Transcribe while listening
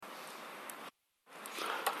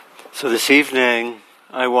So this evening,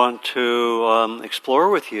 I want to explore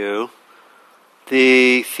with you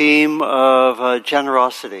the theme of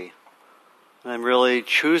generosity. And I'm really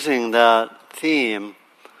choosing that theme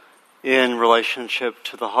in relationship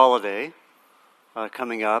to the holiday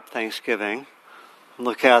coming up, Thanksgiving.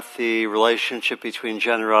 Look at the relationship between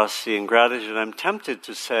generosity and gratitude. I'm tempted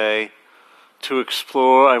to say,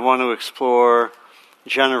 I want to explore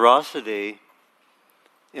generosity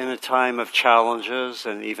in a time of challenges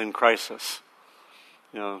and even crisis.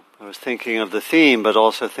 I was thinking of the theme, but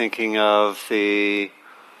also thinking of the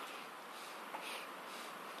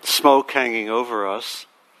smoke hanging over us,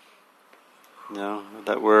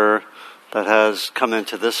 that has come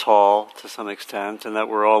into this hall to some extent, and that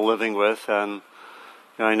we're all living with. And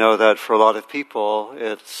I know that for a lot of people,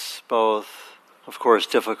 it's both, of course,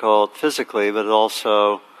 difficult physically, but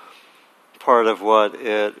also part of what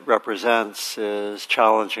it represents is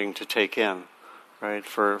challenging to take in, right,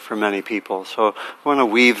 for many people. So I want to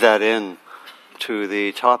weave that in to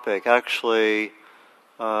the topic. Actually,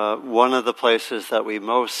 one of the places that we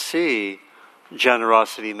most see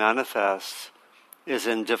generosity manifest is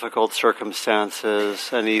in difficult circumstances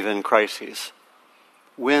and even crises,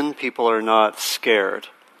 when people are not scared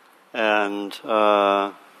and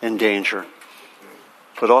in danger.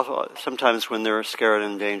 But also sometimes when they're scared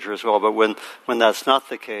and in danger as well. But when that's not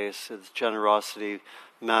the case, its generosity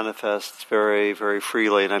manifests very, very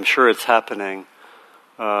freely. And I'm sure it's happening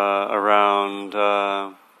around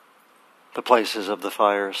the places of the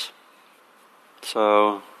fires.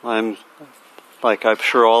 So I'm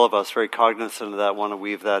sure all of us, very cognizant of that, want to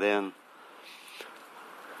weave that in.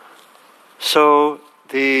 So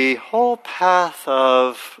the whole path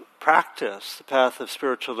of practice, the path of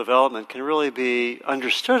spiritual development, can really be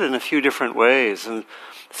understood in a few different ways. And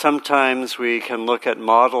sometimes we can look at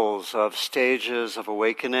models of stages of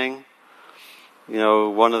awakening.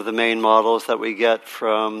 One of the main models that we get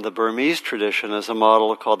from the Burmese tradition is a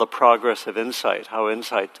model called the progress of insight, how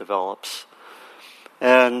insight develops.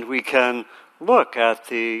 And we can look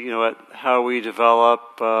at at how we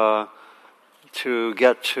develop to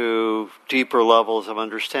get to deeper levels of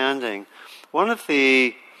understanding. One of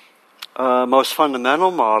the most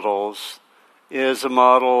fundamental models is a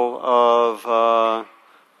model of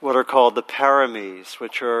what are called the paramis,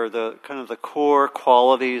 which are the kind of the core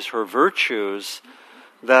qualities or virtues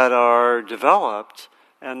that are developed,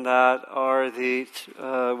 and that are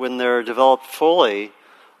when they're developed fully,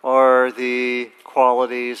 are the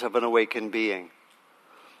qualities of an awakened being.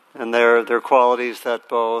 And they're qualities that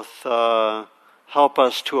both help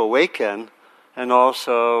us to awaken, and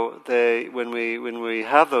also when we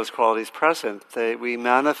have those qualities present, we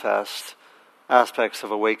manifest aspects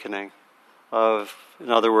of awakening, in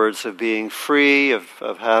other words, of being free,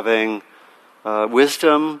 of having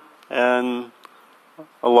wisdom and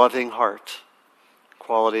a loving heart.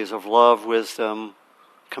 Qualities of love, wisdom,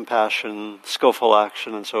 compassion, skillful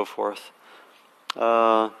action, and so forth.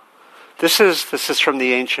 This is from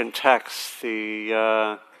the ancient texts.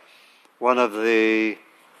 One of the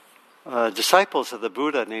disciples of the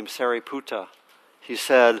Buddha, named Sariputta, he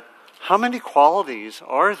said, "How many qualities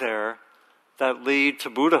are there that lead to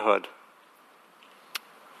Buddhahood?"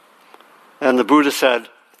 And the Buddha said,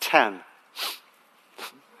 10.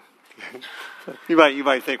 You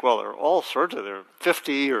might think, well, there are all sorts of, there are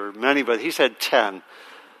 50 or many, but he said 10.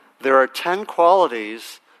 There are 10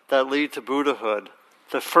 qualities that lead to Buddhahood.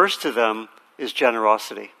 The first of them is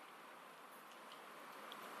generosity.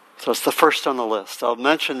 So it's the first on the list. I'll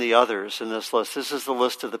mention the others in this list. This is the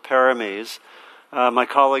list of the paramis. My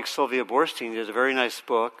colleague Sylvia Borstein did a very nice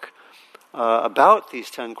book about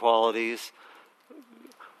these 10 qualities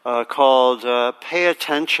called Pay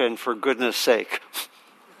Attention for Goodness Sake.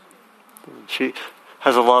 She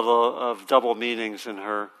has a lot of double meanings in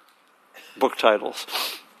her book titles.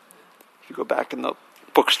 You go back in the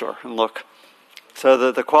bookstore and look.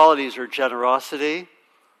 So the qualities are generosity,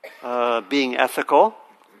 being ethical,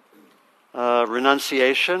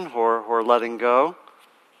 renunciation or letting go,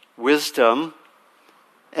 wisdom,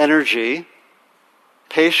 energy,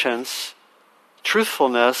 patience,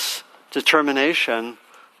 truthfulness, determination,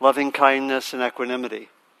 loving kindness, and equanimity.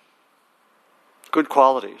 Good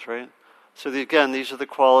qualities, right? So again, these are the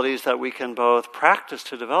qualities that we can both practice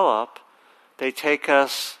to develop. They take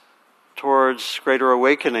us towards greater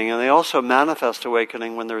awakening, and they also manifest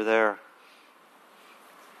awakening when they're there.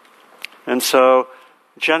 And so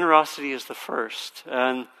generosity is the first.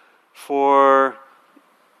 And for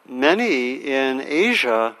many in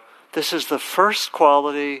Asia, this is the first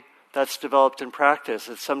quality that's developed in practice.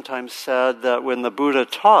 It's sometimes said that when the Buddha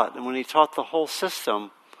taught, and when he taught the whole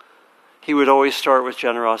system, he would always start with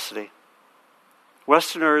generosity.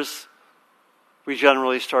 Westerners we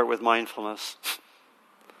generally start with mindfulness.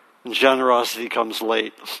 And generosity comes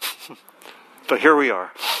late. But here we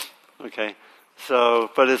are. Okay. So,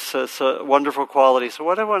 but it's a wonderful quality. So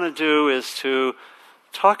what I want to do is to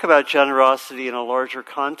talk about generosity in a larger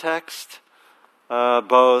context,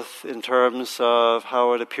 both in terms of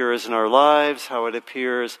how it appears in our lives, how it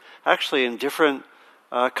appears actually in different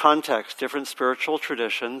contexts, different spiritual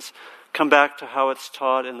traditions, come back to how it's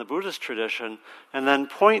taught in the Buddhist tradition, and then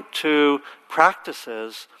point to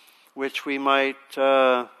practices which we might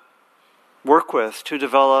work with to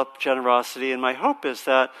develop generosity. And my hope is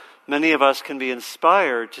that many of us can be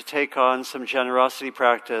inspired to take on some generosity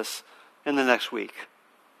practice in the next week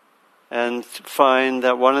and find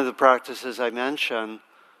that one of the practices I mentioned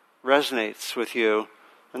resonates with you.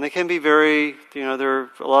 And they can be very, a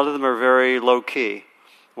lot of them are very low-key.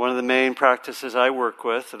 One of the main practices I work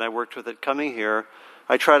with, and I worked with it coming here,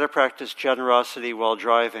 I try to practice generosity while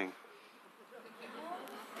driving.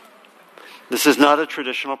 This is not a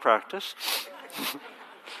traditional practice.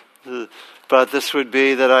 But this would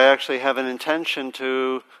be that I actually have an intention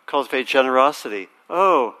to cultivate generosity.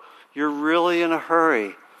 Oh, you're really in a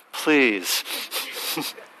hurry. Please.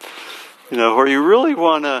 Or you really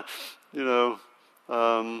want to,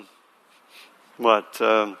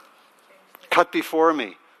 cut before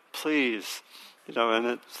me. Please.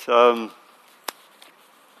 And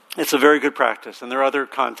it's a very good practice. And there are other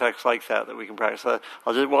contexts like that we can practice.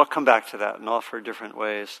 I'll come back to that and offer different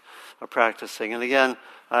ways of practicing. And again,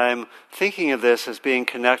 I'm thinking of this as being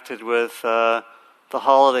connected with the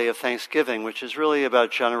holiday of Thanksgiving, which is really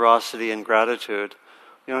about generosity and gratitude,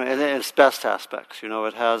 in its best aspects.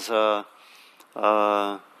 It has,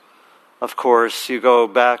 of course, you go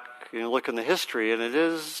back, look in the history, and it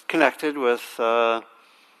is connected with,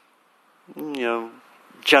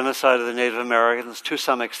 genocide of the Native Americans to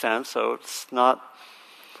some extent, so it's not,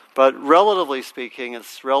 but relatively speaking,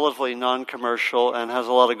 it's relatively non-commercial and has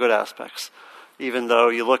a lot of good aspects, even though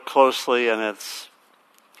you look closely and it's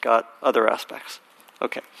got other aspects.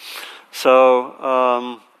 Okay,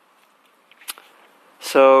 so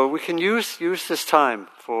we can use this time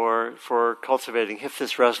for cultivating, if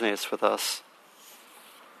this resonates with us.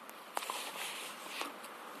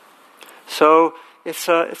 So it's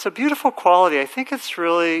a beautiful quality. I think it's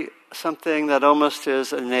really something that almost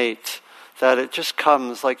is innate, that it just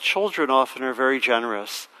comes, like children often are very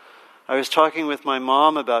generous. I was talking with my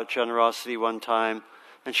mom about generosity one time,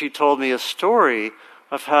 and she told me a story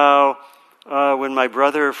of how when my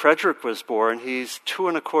brother Frederick was born, he's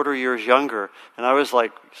 2.25 years younger, and I was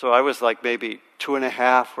like maybe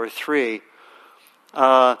 2.5 or 3.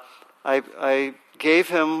 I gave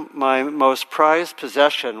him my most prized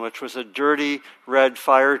possession, which was a dirty red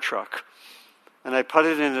fire truck. And I put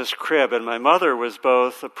it in his crib, and my mother was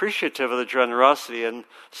both appreciative of the generosity and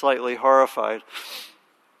slightly horrified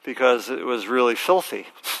because it was really filthy.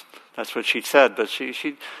 That's what she said. But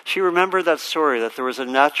she remembered that story, that there was a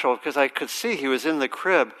natural, because I could see he was in the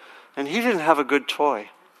crib, and he didn't have a good toy.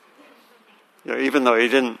 Even though he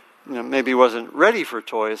didn't, maybe he wasn't ready for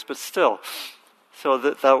toys, but still. So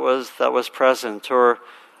that was present. Or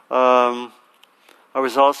I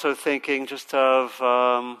was also thinking just of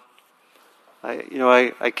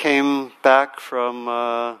I came back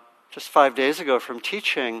from just 5 days ago from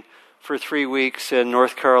teaching for 3 weeks in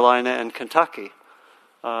North Carolina and Kentucky,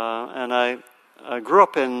 and I grew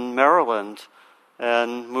up in Maryland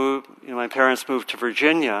and moved. My parents moved to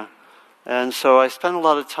Virginia, and so I spent a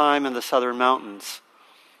lot of time in the Southern Mountains.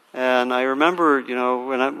 And I remember,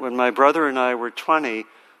 when my brother and I were 20,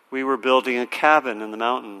 we were building a cabin in the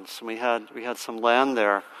mountains, and we had some land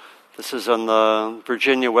there. This is on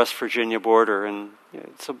the West Virginia border, and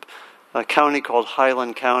it's a county called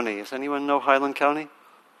Highland County. Does anyone know Highland County?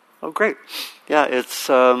 Oh, great! Yeah, it's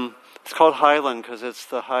called Highland because it's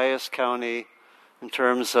the highest county in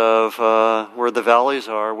terms of where the valleys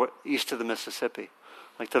are east of the Mississippi.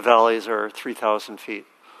 Like the valleys are 3,000 feet.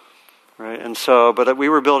 Right, and so, but we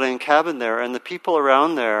were building a cabin there, and the people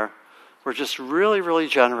around there were just really, really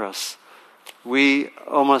generous. We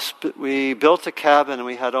built a cabin, and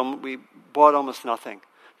we bought almost nothing.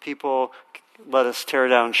 People let us tear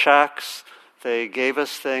down shacks. They gave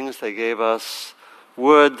us things. They gave us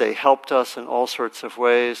wood. They helped us in all sorts of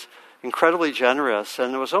ways. Incredibly generous,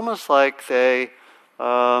 and it was almost like they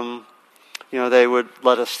would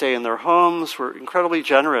let us stay in their homes. We're incredibly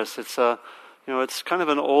generous. It's kind of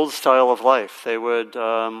an old style of life. They would,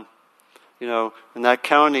 in that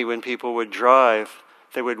county, when people would drive,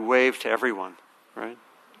 they would wave to everyone, right?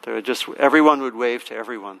 Everyone would wave to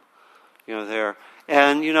everyone, there.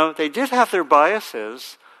 And, they did have their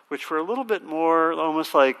biases, which were a little bit more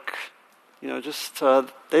almost like they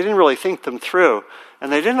didn't really think them through,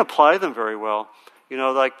 and they didn't apply them very well.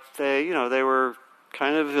 They were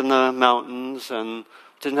kind of in the mountains and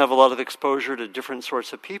didn't have a lot of exposure to different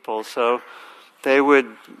sorts of people. So they would,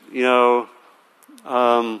 at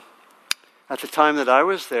the time that I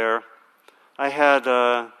was there, I had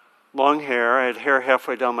long hair. I had hair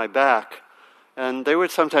halfway down my back. And they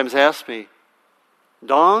would sometimes ask me,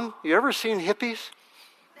 "Don, you ever seen hippies?"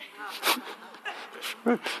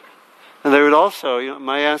 And they would also,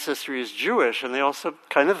 my ancestry is Jewish, and they also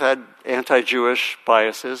kind of had anti-Jewish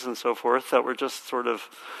biases and so forth that were just sort of,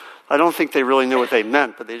 I don't think they really knew what they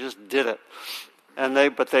meant, but they just did it. And they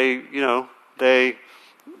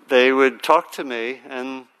would talk to me,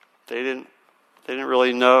 and they didn't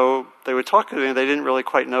really know. They would talk to me, and they didn't really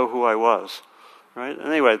quite know who I was, right?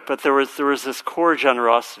 Anyway, but there was this core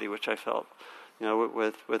generosity which I felt,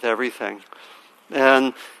 with everything.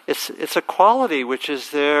 And it's a quality which is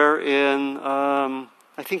there in, I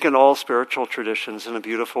think, in all spiritual traditions in a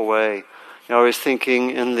beautiful way. I was thinking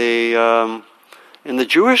in the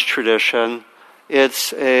Jewish tradition,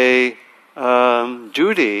 it's a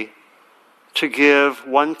duty to give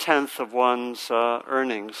 1/10 of one's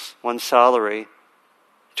earnings, one's salary,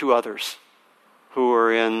 to others who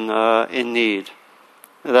are in need.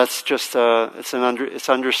 And that's just it's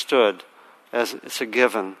understood as it's a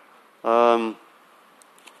given.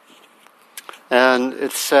 And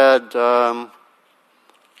it's said,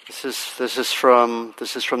 this is from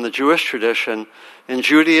the Jewish tradition. In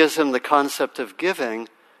Judaism, the concept of giving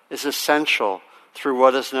is essential through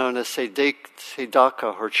what is known as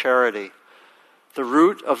tzedakah, or charity. The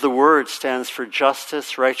root of the word stands for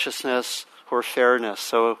justice, righteousness, or fairness.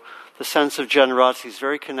 So the sense of generosity is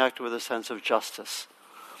very connected with a sense of justice.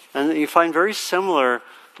 And you find very similar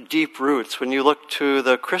deep roots. When you look to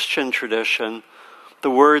the Christian tradition, the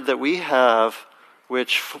word that we have,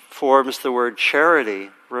 which forms the word charity,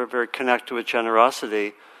 we're very connected with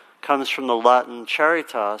generosity, comes from the Latin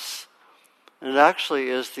charitas, and it actually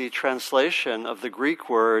is the translation of the Greek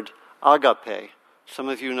word agape. Some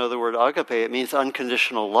of you know the word agape. It means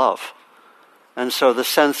unconditional love. And so the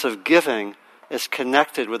sense of giving is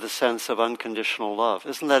connected with the sense of unconditional love.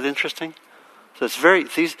 Isn't that interesting? So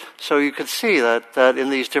so you could see that in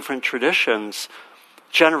these different traditions,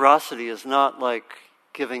 generosity is not like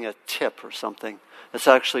giving a tip or something. It's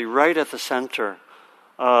actually right at the center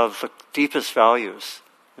of the deepest values,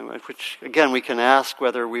 which, again, we can ask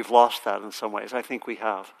whether we've lost that in some ways. I think we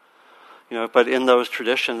have. But in those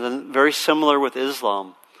traditions, and very similar with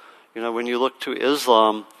Islam. When you look to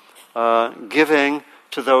Islam, giving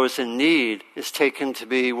to those in need is taken to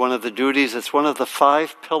be one of the duties. It's one of the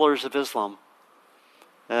 5 pillars of Islam.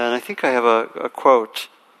 And I think I have a quote.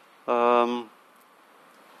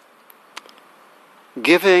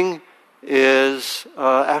 Giving is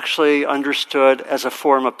actually understood as a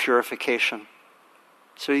form of purification.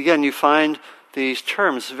 So again, you find these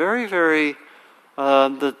terms very, very,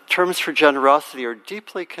 the terms for generosity are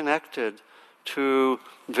deeply connected to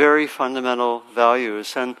very fundamental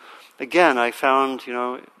values. And again, I found,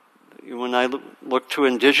 when I look to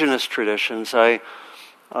indigenous traditions, I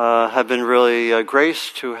have been really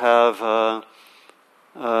graced to have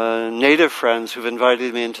native friends who've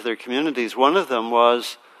invited me into their communities. One of them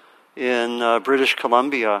was in British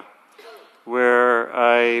Columbia, where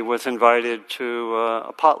I was invited to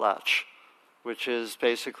a potlatch, which is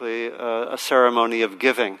basically a ceremony of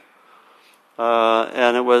giving.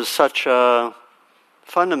 And it was such a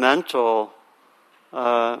fundamentally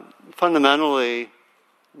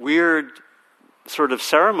weird sort of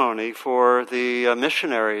ceremony for the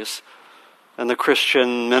missionaries and the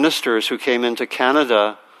Christian ministers who came into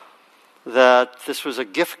Canada, that this was a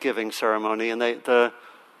gift-giving ceremony, and the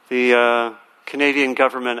Canadian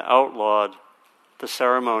government outlawed the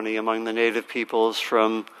ceremony among the native peoples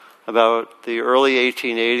from about the early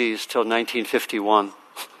 1880s till 1951.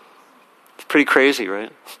 It's pretty crazy,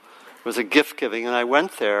 right? It was a gift-giving, and I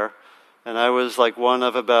went there, and I was like one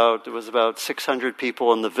of about 600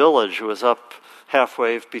 people in the village who was up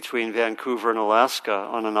halfway between Vancouver and Alaska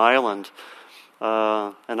on an island.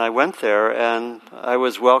 And I went there, and I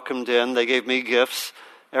was welcomed in. They gave me gifts.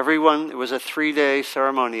 It was a 3-day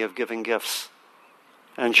ceremony of giving gifts.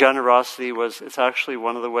 And generosity it's actually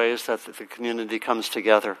one of the ways that the community comes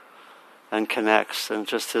together and connects, and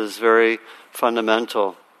just is very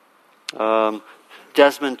fundamental.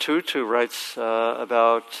 Desmond Tutu writes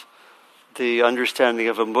about the understanding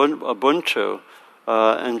of Ubuntu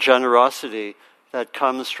and generosity that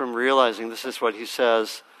comes from realizing, this is what he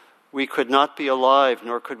says, we could not be alive,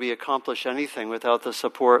 nor could we accomplish anything without the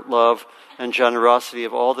support, love, and generosity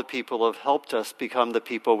of all the people who have helped us become the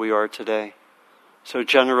people we are today. So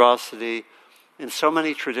generosity in so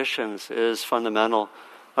many traditions is fundamental.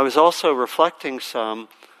 I was also reflecting some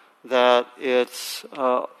that it's,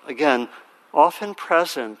 again, often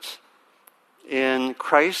present in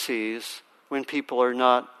crises when people are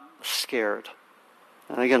not scared.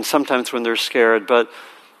 And again, sometimes when they're scared, but,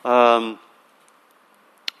 I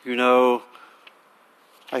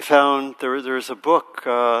found there's a book,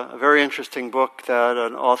 a very interesting book that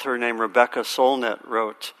an author named Rebecca Solnit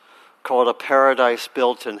wrote called A Paradise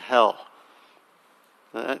Built in Hell.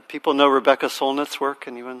 People know Rebecca Solnit's work?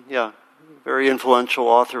 Anyone? Yeah. Very influential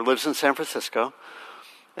author, lives in San Francisco.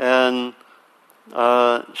 And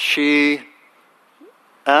she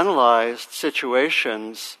analyzed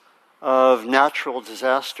situations of natural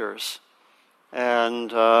disasters,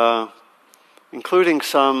 and including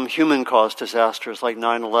some human-caused disasters like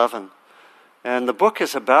 9/11. And the book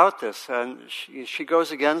is about this, and she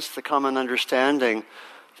goes against the common understanding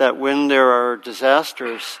that when there are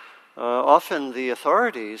disasters, often the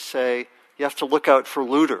authorities say, you have to look out for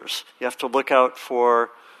looters. You have to look out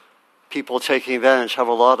for people taking advantage, have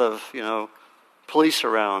a lot of, police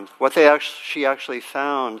around. What she actually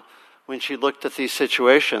found when she looked at these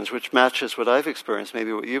situations, which matches what I've experienced,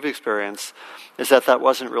 maybe what you've experienced, is that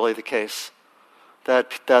wasn't really the case.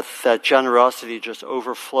 That generosity just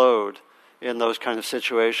overflowed in those kind of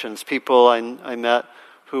situations. People I met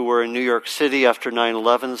who were in New York City after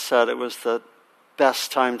 9/11 said it was the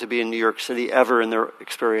best time to be in New York City ever in their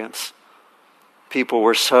experience. People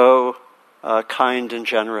were so kind and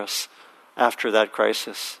generous after that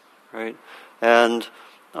crisis, right? And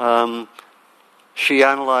she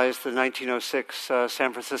analyzed the 1906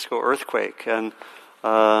 San Francisco earthquake, and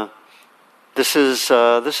this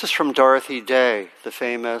is from Dorothy Day, the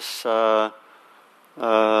famous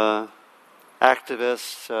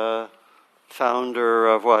activist, founder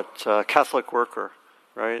of Catholic Worker,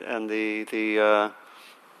 right? And the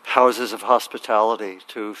houses of hospitality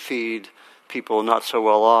to feed people not so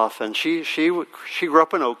well off. And she grew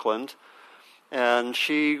up in Oakland, and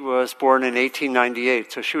she was born in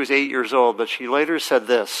 1898, so she was 8 years old. But she later said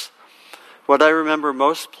this: "What I remember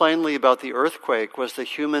most plainly about the earthquake was the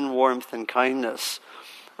human warmth and kindness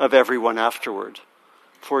of everyone afterward.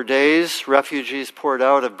 For days, refugees poured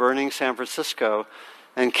out of burning San Francisco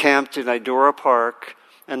and camped in Idora Park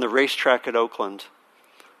and the racetrack at Oakland.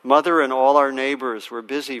 Mother and all our neighbors were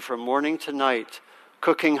busy from morning to night,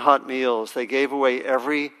 cooking hot meals. They gave away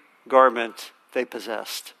every garment they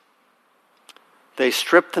possessed. They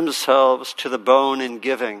stripped themselves to the bone in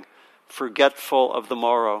giving, forgetful of the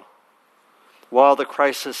morrow. While the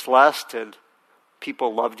crisis lasted,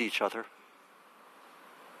 people loved each other."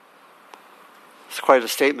 It's quite a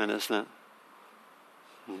statement, isn't it?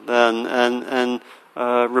 And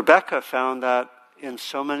Rebecca found that in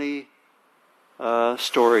so many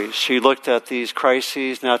stories. She looked at these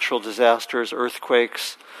crises, natural disasters,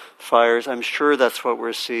 earthquakes, fires. I'm sure that's what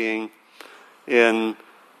we're seeing in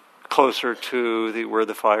closer to where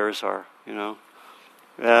the fires are,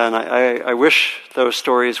 And I wish those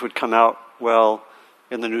stories would come out well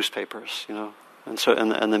in the newspapers, and so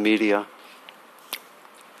and the media.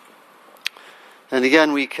 And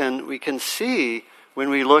again, we can see when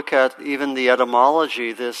we look at even the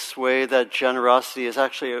etymology, this way that generosity is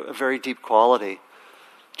actually a very deep quality.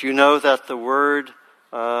 Do you know that the word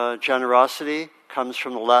generosity comes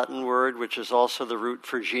from the Latin word, which is also the root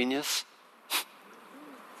for genius?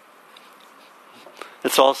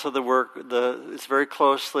 It's also the word. It's very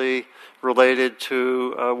closely related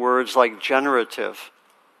to words like generative.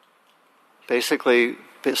 Basically,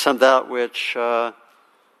 that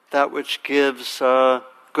which gives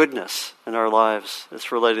goodness in our lives.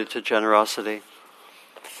 It's related to generosity.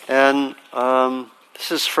 And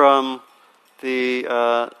this is from the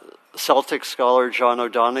Celtic scholar John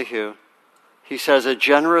O'Donohue. He says, "A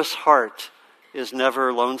generous heart is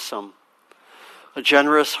never lonesome. A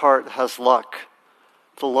generous heart has luck.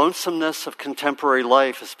 The lonesomeness of contemporary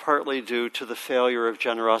life is partly due to the failure of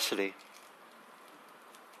generosity."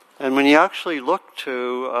 And when you actually look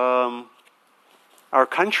to our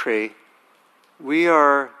country, we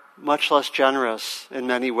are much less generous in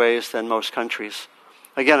many ways than most countries.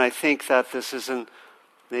 Again, I think that this isn't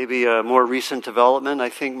maybe a more recent development. I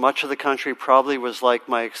think much of the country probably was like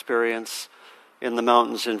my experience in the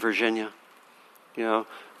mountains in Virginia.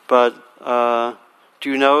 But do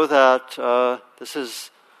you know that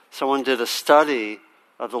someone did a study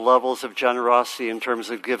of the levels of generosity in terms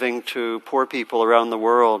of giving to poor people around the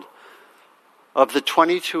world. Of the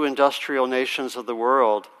 22 industrial nations of the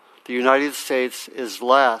world, the United States is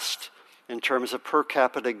last in terms of per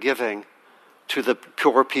capita giving to the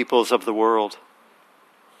poor peoples of the world.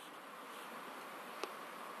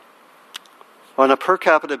 On a per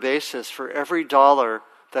capita basis, for every dollar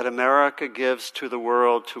that America gives to the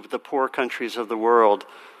world, to the poor countries of the world,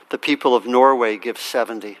 the people of Norway give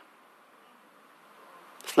 70.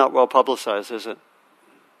 It's not well publicized, is it?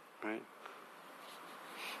 Right?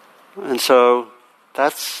 And so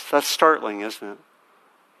that's startling, isn't it?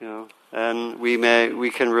 You know, and we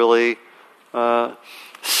can really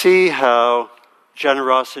see how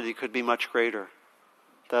generosity could be much greater.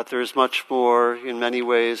 That there's much more, in many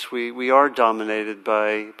ways, we are dominated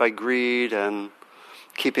by greed and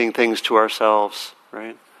keeping things to ourselves,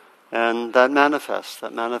 right? And that manifests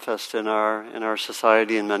in our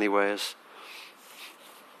society in many ways.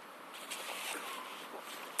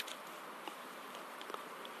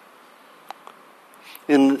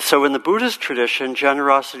 So in the Buddhist tradition,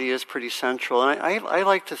 generosity is pretty central. And I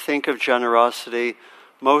like to think of generosity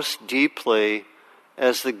most deeply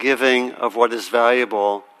as the giving of what is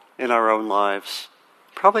valuable in our own lives.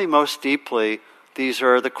 Probably most deeply, these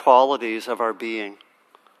are the qualities of our being.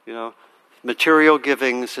 You know, material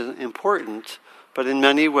giving is important, but in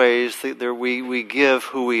many ways we give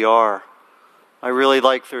who we are. I really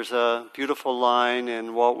like, there's a beautiful line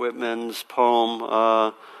in Walt Whitman's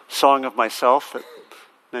poem, Song of Myself, that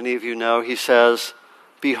many of you know. He says,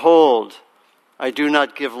 "Behold, I do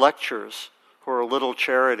not give lectures or a little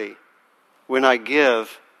charity. When I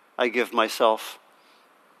give myself."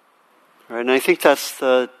 Right? And I think that's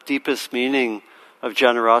the deepest meaning of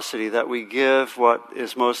generosity, that we give what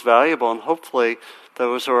is most valuable, and hopefully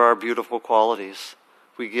those are our beautiful qualities.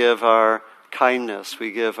 We give our kindness,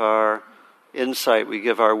 we give our insight, we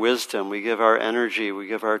give our wisdom, we give our energy, we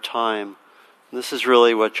give our time. And this is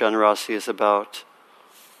really what generosity is about.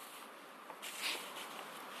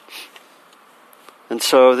 And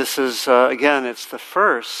so this is, again, it's the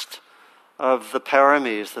first of the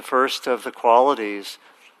paramis, the first of the qualities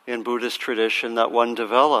in Buddhist tradition that one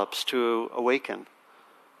develops to awaken.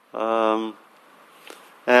 And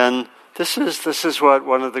this is what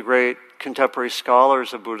one of the great contemporary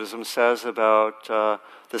scholars of Buddhism says about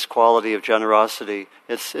this quality of generosity.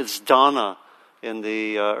 It's dana in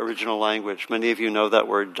the original language. Many of you know that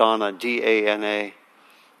word, dana, D-A-N-A.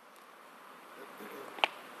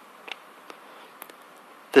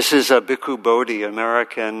 This is a Bhikkhu Bodhi,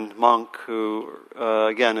 American monk, who,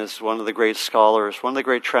 again, is one of the great scholars, one of the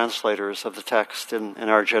great translators of the text in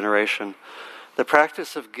our generation. The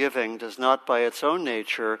practice of giving does not, by its own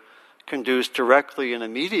nature, conduce directly and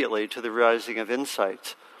immediately to the rising of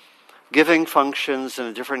insight. Giving functions in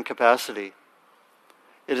a different capacity.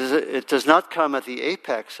 It does not come at the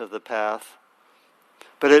apex of the path,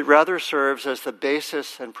 but it rather serves as the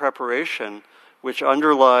basis and preparation which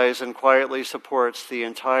underlies and quietly supports the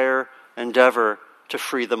entire endeavor to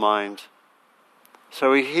free the mind.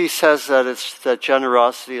 So he says that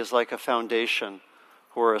generosity is like a foundation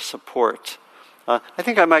or a support. I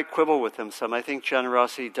think I might quibble with him some. I think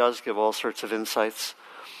generosity does give all sorts of insights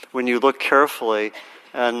when you look carefully.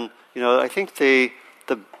 And I think the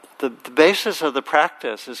basis of the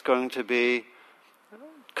practice is going to be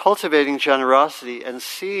cultivating generosity and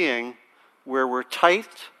seeing where we're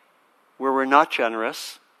tight, where we're not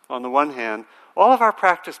generous, on the one hand. All of our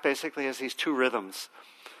practice basically has these two rhythms.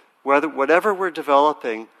 Whatever we're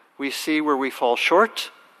developing, we see where we fall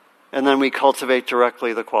short, and then we cultivate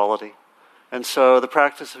directly the quality. And so the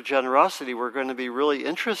practice of generosity, we're going to be really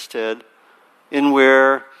interested in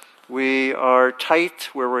where we are tight,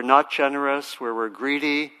 where we're not generous, where we're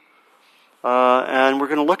greedy, and we're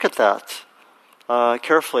going to look at that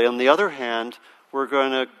carefully. On the other hand, we're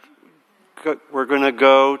going to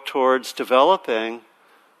go towards developing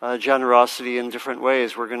generosity in different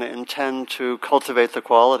ways. We're going to intend to cultivate the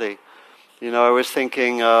quality. I was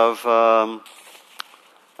thinking of,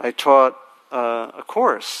 I taught a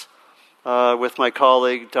course with my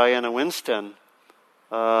colleague Diana Winston.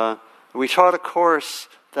 We taught a course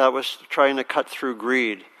that was trying to cut through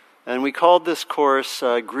greed. And we called this course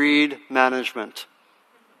Greed Management.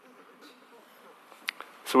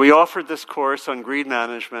 So we offered this course on greed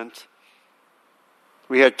management.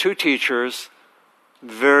 We had 2 teachers,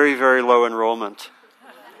 very, very low enrollment.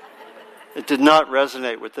 It did not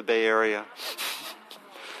resonate with the Bay Area.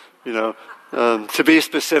 To be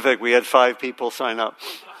specific, we had 5 people sign up.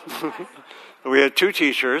 We had 2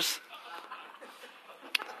 teachers,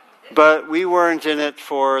 but we weren't in it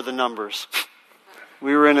for the numbers.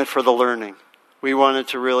 We were in it for the learning. We wanted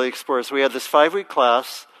to really explore. So we had this 5-week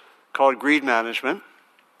class called Greed Management,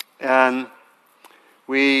 and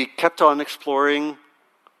we kept on exploring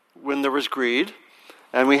when there was greed,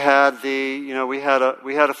 and we had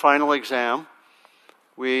a final exam.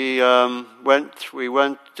 We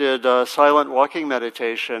did silent walking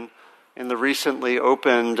meditation in the recently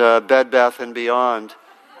opened Bed Bath & Beyond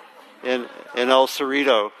in El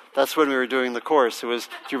Cerrito. That's when we were doing the course. Do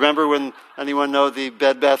you remember when anyone know the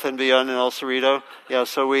Bed Bath & Beyond in El Cerrito? Yeah,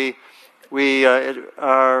 so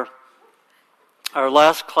our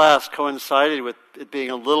last class coincided with it being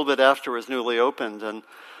a little bit after it was newly opened, and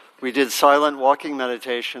we did silent walking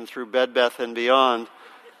meditation through Bed Bath & Beyond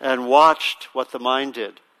and watched what the mind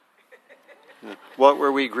did. What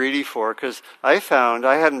were we greedy for? Because I found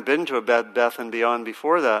I hadn't been to a Bed Bath & Beyond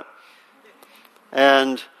before that.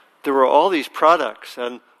 And there were all these products,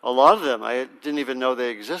 and a lot of them I didn't even know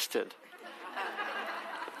they existed.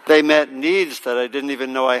 They met needs that I didn't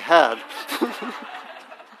even know I had.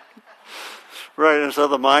 Right, and so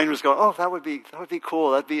the mind was going, oh, that would be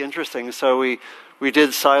cool, that'd be interesting. So we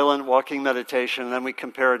did silent walking meditation, and then we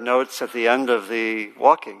compared notes at the end of the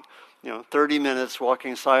walking. 30 minutes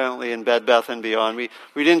walking silently in Bed Bath & Beyond. We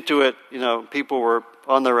didn't do it, people were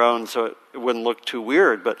on their own, so it wouldn't look too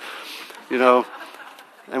weird, but,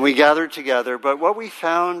 and we gathered together. But what we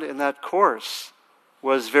found in that course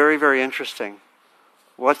was very, very interesting.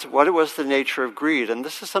 What it was the nature of greed. And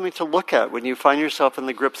this is something to look at when you find yourself in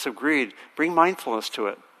the grips of greed. Bring mindfulness to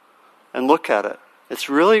it and look at it. It's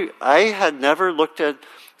really, I had never looked at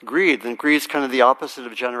greed, and greed's kind of the opposite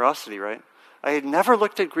of generosity, right? I had never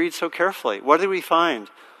looked at greed so carefully. What did we find?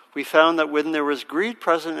 We found that when there was greed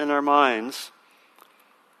present in our minds,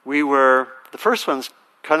 the first one's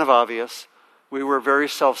kind of obvious, we were very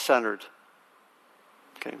self-centered.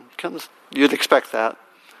 Okay, you'd expect that.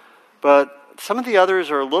 But some of the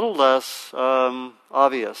others are a little less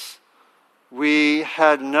obvious. We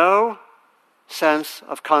had no sense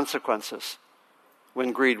of consequences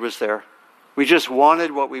when greed was there. We just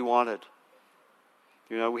wanted what we wanted.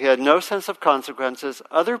 We had no sense of consequences.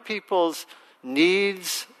 Other people's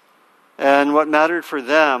needs and what mattered for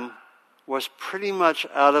them was pretty much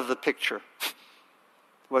out of the picture.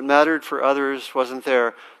 What mattered for others wasn't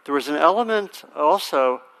there. There was an element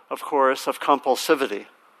also, of course, of compulsivity.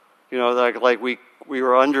 Like we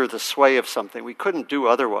were under the sway of something. We couldn't do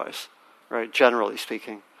otherwise, right, generally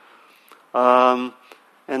speaking. And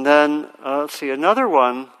then, let's see, another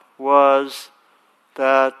one was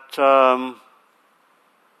that,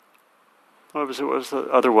 what was the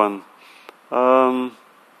other one?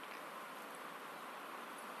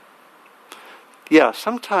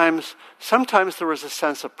 Sometimes there was a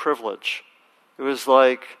sense of privilege. It was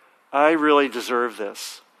like, I really deserve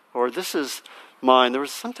this, or this is mine. There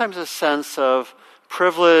was sometimes a sense of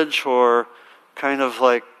privilege, or kind of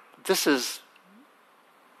like, this is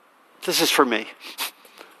for me,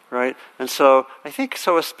 right? And so I think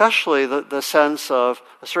especially the sense of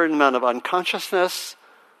a certain amount of unconsciousness,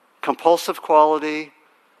 compulsive quality,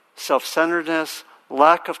 self-centeredness,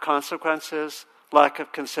 lack of consequences, lack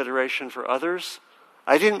of consideration for others.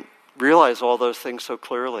 I didn't realize all those things so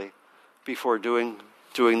clearly before doing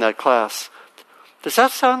that class. Does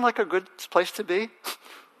that sound like a good place to be?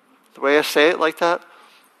 The way I say it like that?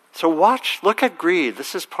 So look at greed.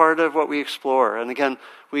 This is part of what we explore. And again,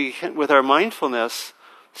 with our mindfulness,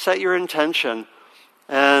 set your intention.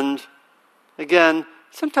 And again,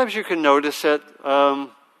 sometimes you can notice it.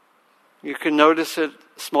 You can notice it,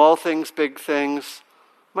 small things, big things.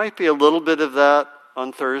 Might be a little bit of that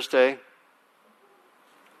on Thursday.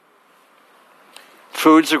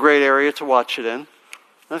 Food's a great area to watch it in.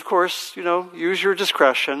 And of course, use your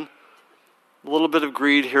discretion. A little bit of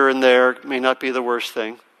greed here and there may not be the worst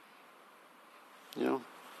thing.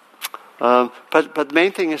 But the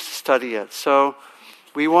main thing is to study it. So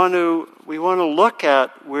we want to look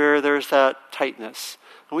at where there's that tightness.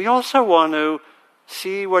 And we also want to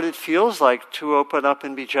see what it feels like to open up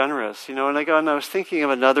and be generous. And I was thinking of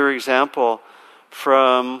another example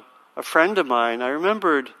from a friend of mine. I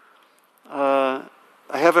remembered, I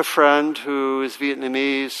have a friend who is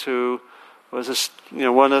Vietnamese, who was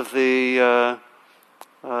one of the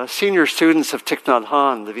senior students of Thich Nhat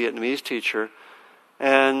Hanh, the Vietnamese teacher.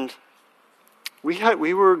 And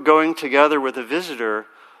we were going together with a visitor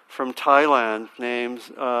from Thailand named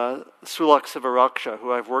Sulak Sivaraksha,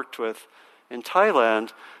 who I've worked with in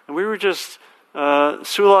Thailand. And we were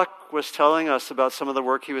Sulak was telling us about some of the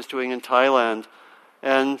work he was doing in Thailand.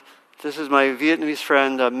 And this is my Vietnamese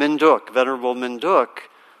friend, Minh Duc, Venerable Minh Duc.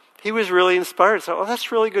 He was really inspired. So,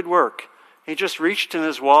 that's really good work. He just reached in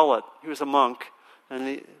his wallet. He was a monk.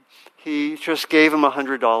 And he just gave him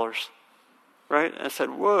 $100. Right? And I said,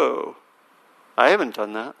 whoa, I haven't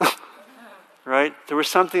done that. Right? There was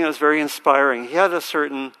something that was very inspiring. He had a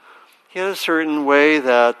certain way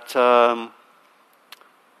that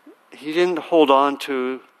he didn't hold on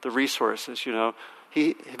to the resources,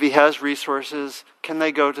 If he has resources, can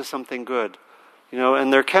they go to something good?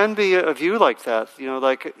 And there can be a view like that,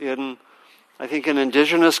 like I think in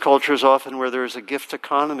indigenous cultures often where there's a gift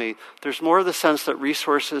economy, there's more of the sense that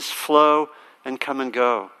resources flow and come and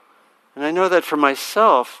go. And I know that for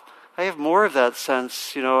myself, I have more of that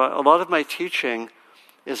sense. A lot of my teaching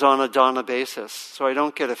is on a dana basis, so I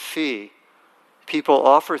don't get a fee. People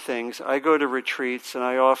offer things. I go to retreats and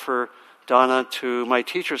I offer dana to my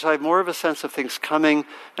teachers. I have more of a sense of things coming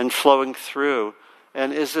and flowing through.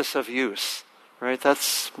 And is this of use? Right?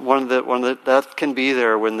 That's one of the that can be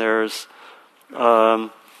there when there's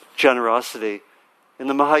generosity. In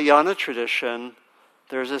the Mahayana tradition,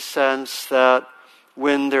 there's a sense that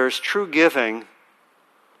when there's true giving,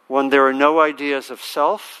 when there are no ideas of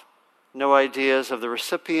self, no ideas of the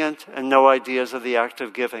recipient, and no ideas of the act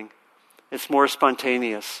of giving, it's more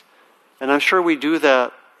spontaneous. And I'm sure we do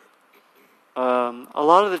that a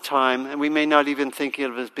lot of the time, and we may not even think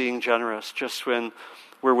of it as being generous, just when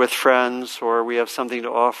we're with friends or we have something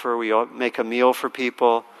to offer, we make a meal for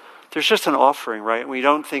people. There's just an offering, right? We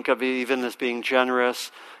don't think of it even as being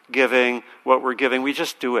generous, giving what we're giving. We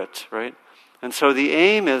just do it, right? And so the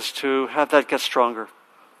aim is to have that get stronger,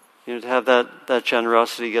 to have that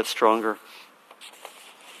generosity get stronger.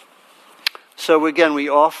 So again, we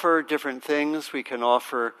offer different things. We can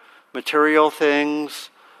offer material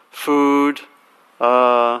things, food.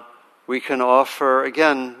 We can offer,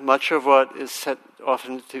 again, much of what is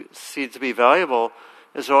often seen to be valuable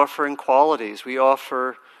is offering qualities. We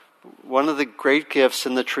offer, one of the great gifts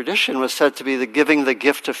in the tradition was said to be giving the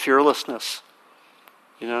gift of fearlessness.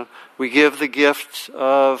 We give the gift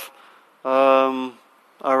of our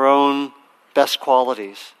own best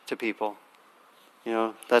qualities to people.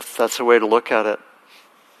 That's a way to look at it.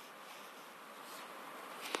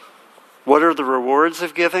 What are the rewards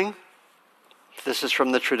of giving? This is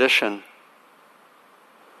from the tradition.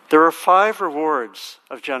 There are 5 rewards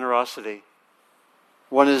of generosity.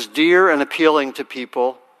 One is dear and appealing to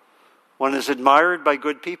people. One is admired by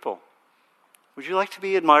good people. Would you like to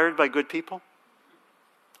be admired by good people?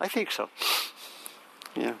 I think so.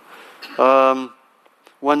 Yeah.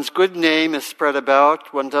 One's good name is spread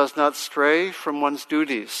about. One does not stray from one's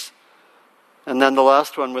duties. And then the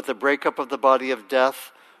last one, with the breakup of the body of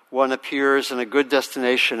death, one appears in a good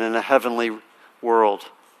destination in a heavenly world.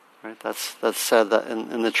 Right? That's said that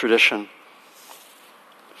in the tradition.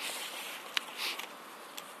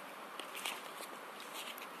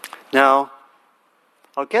 Now,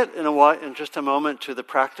 I'll get in just a moment to the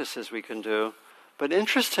practices we can do. But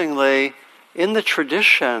interestingly, in the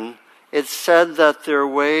tradition, it's said that there are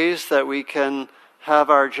ways that we can have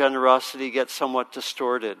our generosity get somewhat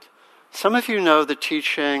distorted. Some of you know the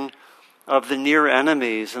teaching of the near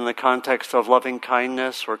enemies in the context of loving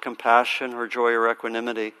kindness or compassion or joy or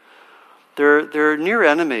equanimity. There are near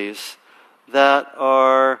enemies that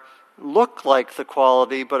look like the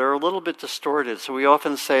quality but are a little bit distorted. So we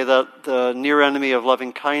often say that the near enemy of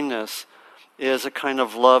loving kindness is a kind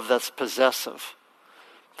of love that's possessive,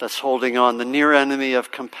 that's holding on. The near enemy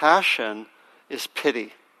of compassion is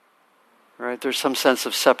pity. Right? There's some sense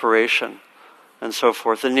of separation and so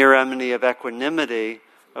forth. The near enemy of equanimity,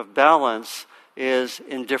 of balance, is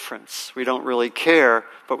indifference. We don't really care,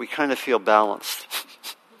 but we kind of feel balanced.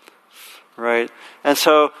 Right? And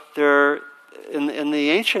so in the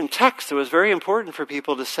ancient text, it was very important for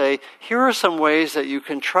people to say, here are some ways that you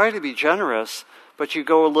can try to be generous, but you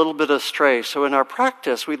go a little bit astray. So in our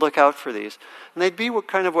practice, we look out for these. And they'd be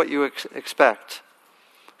what you expect.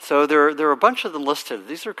 So there are a bunch of them listed.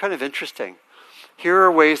 These are kind of interesting. Here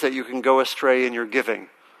are ways that you can go astray in your giving.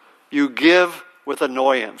 You give with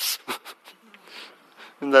annoyance.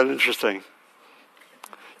 Isn't that interesting?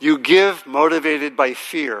 You give motivated by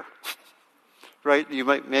fear. Right?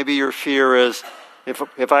 Maybe your fear is,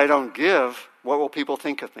 if I don't give, what will people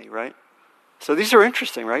think of me, right? So these are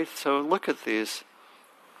interesting, right? So look at these.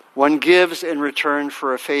 One gives in return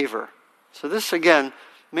for a favor. So this, again,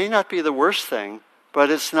 may not be the worst thing, but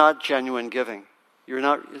it's not genuine giving.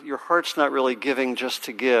 Your heart's not really giving just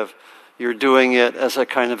to give. You're doing it as a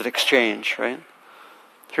kind of an exchange, right?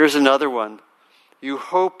 Here's another one. You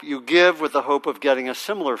give with the hope of getting a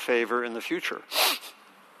similar favor in the future.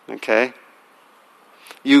 Okay?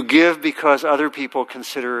 You give because other people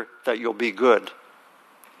consider that you'll be good.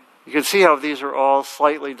 You can see how these are all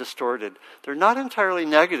slightly distorted. They're not entirely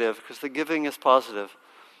negative because the giving is positive.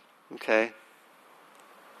 Okay?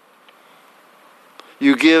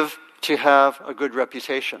 You give to have a good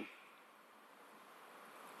reputation.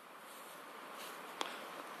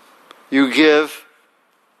 You give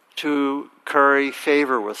to curry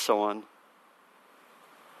favor with someone.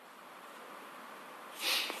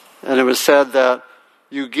 And it was said that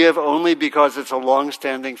you give only because it's a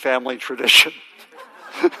long-standing family tradition.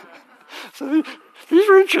 So these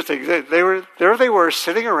were interesting. They were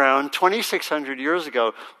sitting around 2,600 years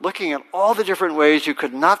ago, looking at all the different ways you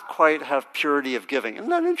could not quite have purity of giving. Isn't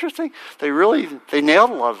that interesting? They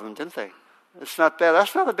nailed a lot of them, didn't they? It's not bad.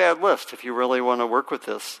 That's not a bad list if you really want to work with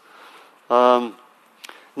this. Now,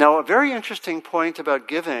 a very interesting point about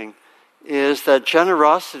giving is that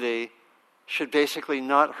generosity should basically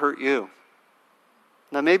not hurt you.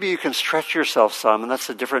 Now, maybe you can stretch yourself some, and that's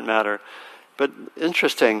a different matter. But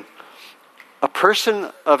interesting, a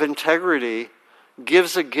person of integrity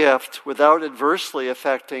gives a gift without adversely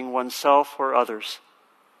affecting oneself or others.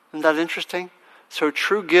 Isn't that interesting? So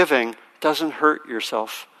true giving doesn't hurt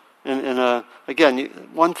yourself. Again,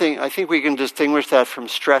 one thing, I think we can distinguish that from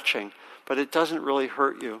stretching, but it doesn't really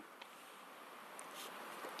hurt you.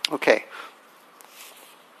 Okay.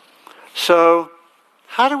 So,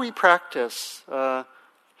 how do we practice?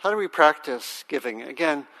 Giving?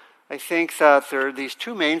 Again, I think that there are these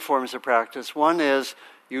two main forms of practice. One is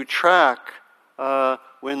you track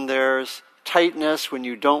when there's tightness, when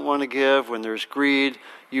you don't want to give, when there's greed.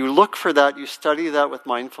 You look for that. You study that with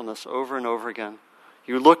mindfulness over and over again.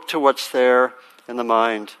 You look to what's there in the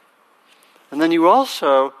mind. And then you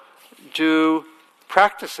also do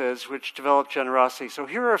practices which develop generosity. So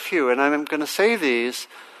here are a few, and I'm going to say these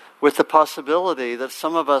with the possibility that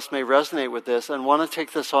some of us may resonate with this and want to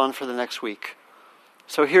take this on for the next week.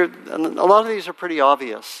 So here, and a lot of these are pretty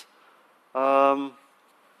obvious. Do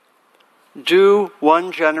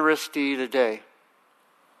one generous deed a day.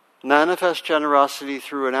 Manifest generosity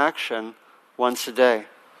through an action once a day.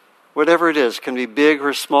 Whatever it is, can be big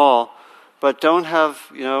or small, but don't have,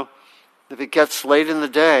 if it gets late in the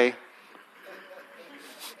day,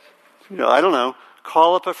 I don't know,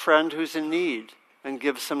 call up a friend who's in need and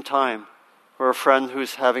give some time, or a friend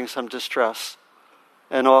who's having some distress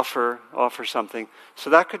and offer something. So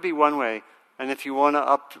that could be one way. And if you want to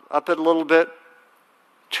up it a little bit,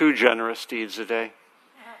 2 generous deeds a day.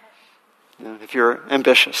 If you're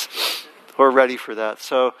ambitious or ready for that.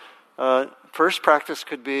 So first practice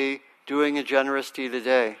could be doing a generous deed a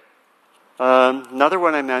day. Another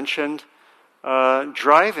one I mentioned,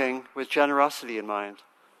 driving with generosity in mind.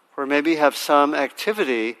 Or maybe have some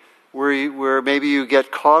activity where maybe you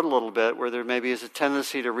get caught a little bit, where there maybe is a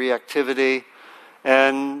tendency to reactivity,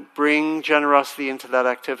 and bring generosity into that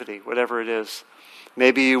activity, whatever it is.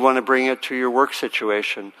 Maybe you want to bring it to your work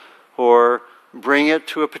situation, or bring it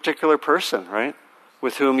to a particular person, right,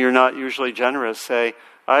 with whom you're not usually generous. Say,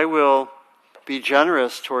 I will be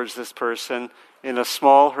generous towards this person in a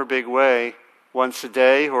small or big way once a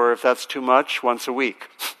day, or if that's too much, once a week.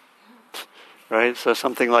 Right? So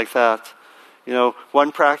something like that.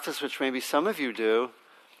 One practice which maybe some of you do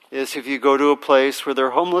is if you go to a place where there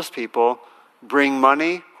are homeless people, bring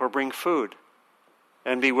money or bring food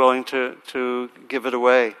and be willing to give it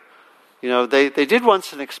away. They did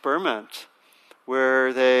once an experiment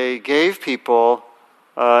where they gave people,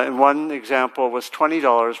 and one example was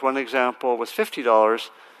 $20, one example was $50,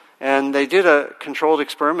 and they did a controlled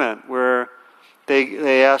experiment where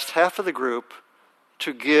they asked half of the group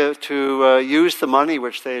to use the money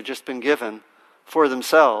which they had just been given for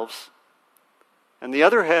themselves, and the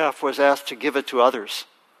other half was asked to give it to others.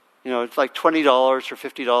 It's like $20 or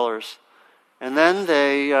 $50, and then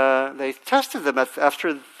they tested them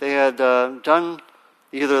after they had done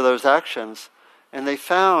either of those actions, and they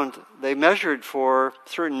measured for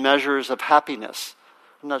certain measures of happiness.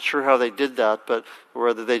 I'm not sure how they did that, but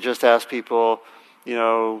whether they just asked people,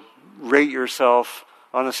 rate yourself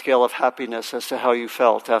on a scale of happiness as to how you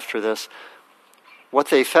felt after this. What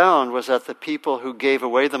they found was that the people who gave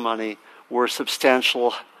away the money were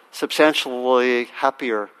substantially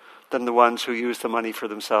happier than the ones who used the money for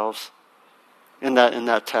themselves in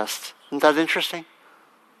that test. Isn't that interesting?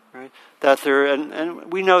 Right? That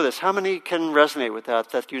and we know this. How many can resonate with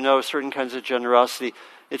that? That certain kinds of generosity,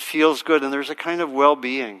 it feels good, and there's a kind of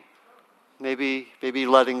well-being. Maybe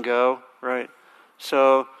letting go, right?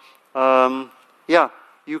 So,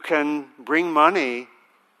 you can bring money,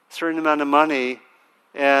 a certain amount of money,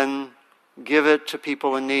 and give it to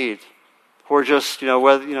people in need. Or just,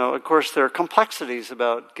 of course there are complexities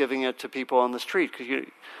about giving it to people on the street, because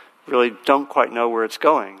you really don't quite know where it's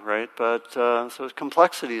going, right? But, so there's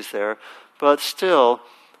complexities there. But still,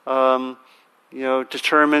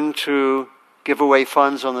 determined to give away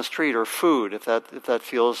funds on the street, or food, if that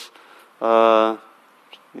feels,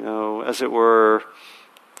 as it were,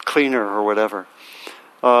 cleaner or whatever.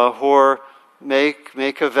 Or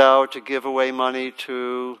make a vow to give away money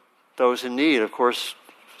to those in need. Of course,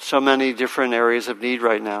 so many different areas of need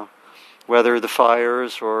right now, whether the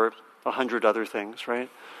fires or 100 other things, right?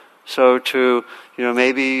 So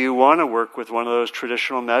maybe you want to work with one of those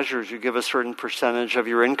traditional measures. You give a certain percentage of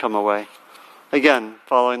your income away. Again,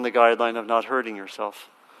 following the guideline of not hurting yourself,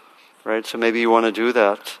 right? So maybe you want to do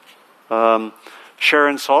that.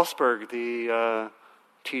 Sharon Salzberg, the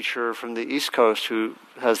teacher from the East Coast who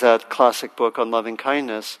has that classic book on loving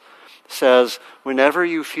kindness, says, whenever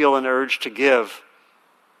you feel an urge to give,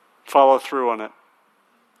 follow through on it,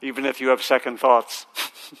 even if you have second thoughts.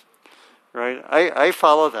 Right? I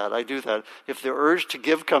follow that. I do that. If the urge to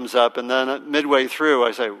give comes up and then midway through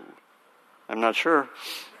I say, I'm not sure,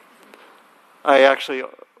 I actually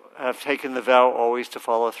have taken the vow always to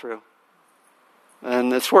follow through.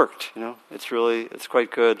 And it's worked, it's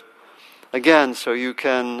quite good. Again, so you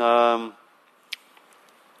can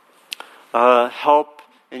help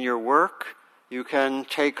in your work. You can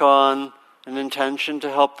take on an intention to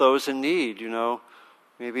help those in need,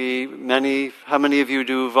 Maybe how many of you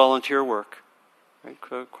do volunteer work? Right?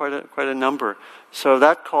 Quite a number. So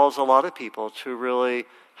that calls a lot of people to really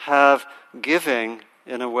have giving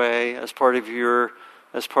in a way as part of your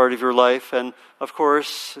life. And of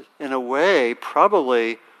course, in a way,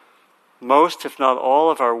 probably most, if not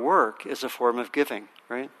all, of our work is a form of giving,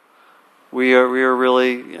 right? We are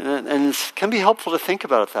really, and it can be helpful to think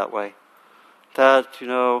about it that way. That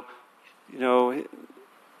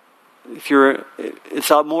it's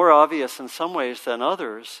more obvious in some ways than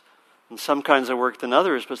others, in some kinds of work than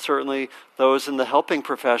others, but certainly those in the helping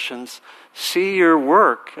professions see your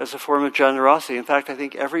work as a form of generosity. In fact, I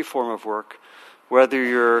think every form of work, whether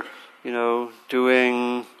you're,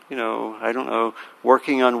 doing,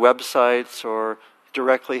 working on websites or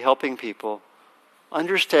directly helping people,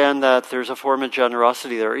 understand that there's a form of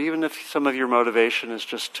generosity there, even if some of your motivation is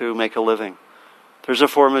just to make a living. There's a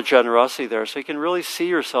form of generosity there, so you can really see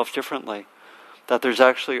yourself differently, that there's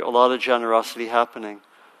actually a lot of generosity happening.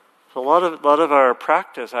 So a lot of our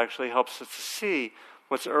practice actually helps us to see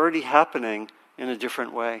what's already happening in a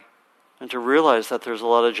different way, and to realize that there's a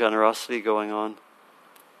lot of generosity going on.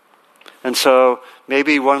 And so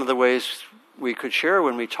maybe one of the ways we could share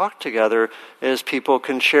when we talk together is people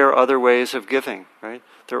can share other ways of giving, right?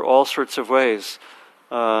 There are all sorts of ways.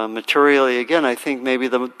 Materially, again, I think maybe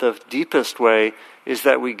the deepest way is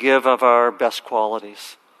that we give of our best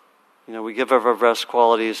qualities. We give of our best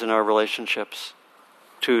qualities in our relationships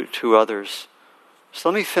to others. So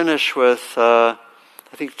let me finish with, I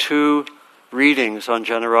think, 2 readings on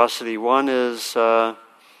generosity. One is from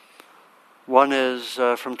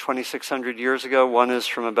 2,600 years ago. One is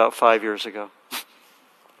from about 5 years ago.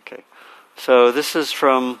 Okay, so this is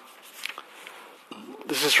from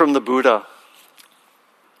the Buddha.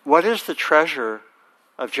 What is the treasure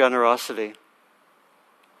of generosity?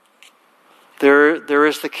 There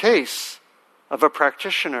is the case of a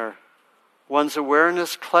practitioner, one's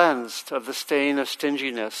awareness cleansed of the stain of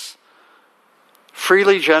stinginess,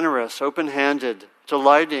 freely generous, open-handed,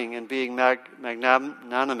 delighting in being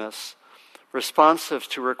magnanimous, responsive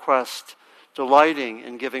to request, delighting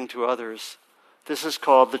in giving to others. This is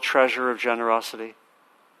called the treasure of generosity.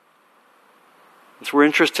 So we're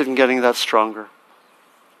interested in getting that stronger.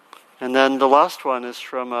 And then the last one is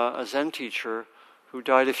from a Zen teacher who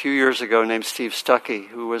died a few years ago named Steve Stuckey,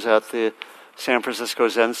 who was at the San Francisco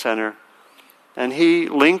Zen Center. And he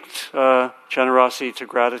linked generosity to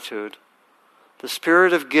gratitude. The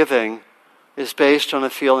spirit of giving is based on a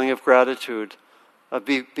feeling of gratitude, of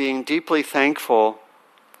being deeply thankful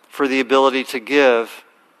for the ability to give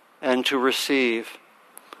and to receive,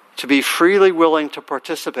 to be freely willing to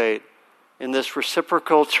participate in this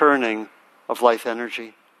reciprocal turning of life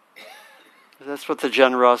energy. That's what the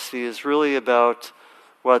generosity is really about,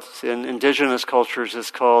 what in indigenous cultures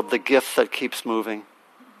is called the gift that keeps moving,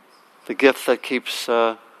 the gift that keeps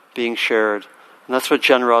being shared. And that's what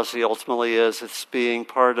generosity ultimately is. It's being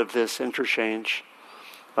part of this interchange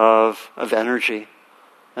of energy.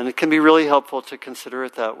 And it can be really helpful to consider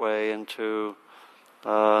it that way and to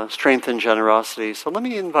strengthen generosity. So let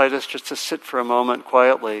me invite us just to sit for a moment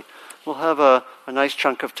quietly. We'll have a nice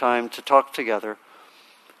chunk of time to talk together.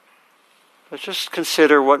 But just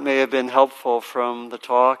consider what may have been helpful from the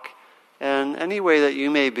talk, and any way that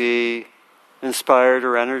you may be inspired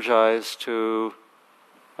or energized to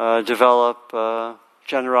develop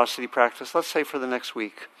generosity practice, let's say for the next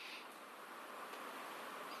week.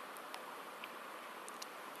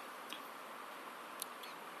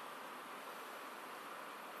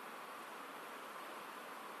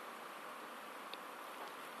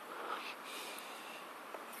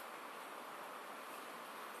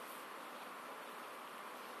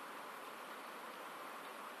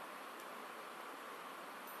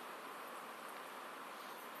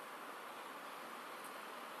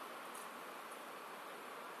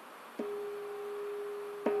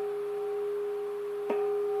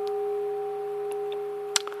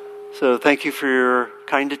 So thank you for your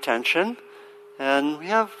kind attention. And we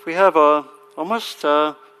have almost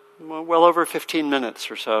well over 15 minutes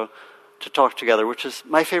or so to talk together, which is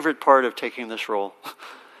my favorite part of taking this role.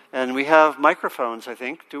 And we have microphones, I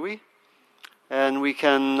think, do we? And we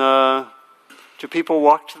can, do people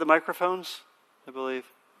walk to the microphones, I believe?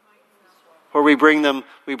 Or we bring them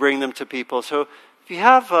to people. So if you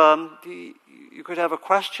have, you could have a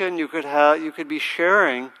question, you could be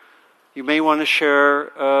sharing. You may want to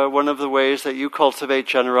share one of the ways that you cultivate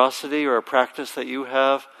generosity or a practice that you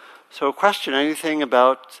have. So a question, anything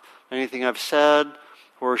about anything I've said,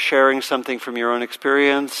 or sharing something from your own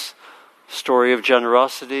experience, story of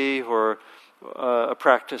generosity, or a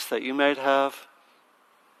practice that you might have.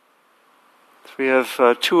 So we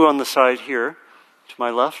have two on the side here, to my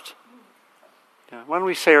left. Yeah. Why don't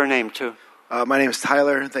we say our name too? My name is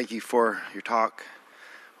Tyler. Thank you for your talk.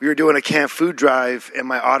 We were doing a camp food drive, and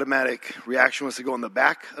my automatic reaction was to go in the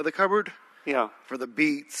back of the cupboard. Yeah. For the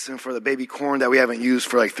beets and for the baby corn that we haven't used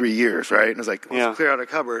for like 3 years, right? And I was like, let's clear out a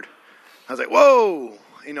cupboard. I was like, whoa!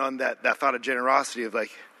 And that thought of generosity of like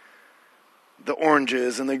the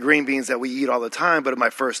oranges and the green beans that we eat all the time. But my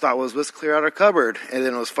first thought was, let's clear out our cupboard. And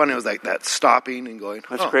then it was funny. It was like that stopping and going,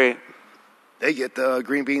 that's great. They get the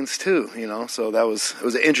green beans too, So it was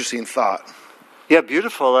an interesting thought. Yeah,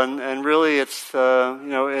 beautiful, and really, it's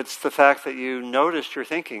the fact that you noticed your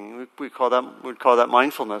thinking. We'd call that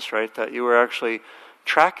mindfulness, right? That you were actually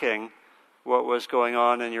tracking what was going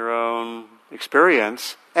on in your own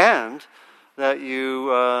experience, and that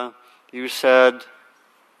you said,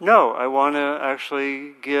 no, I want to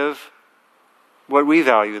actually give what we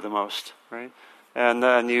value the most, right? And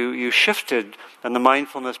then you shifted, and the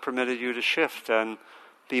mindfulness permitted you to shift and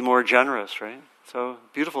be more generous, right? So,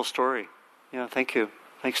 beautiful story. Yeah, thank you.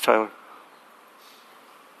 Thanks, Tyler.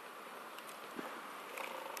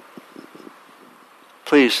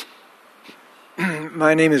 Please.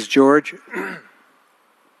 My name is George,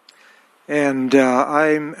 and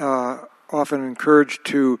I'm often encouraged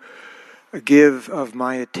to give of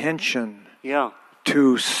my attention to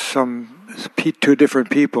to different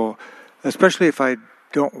people, especially if I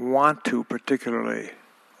don't want to particularly.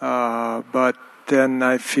 But then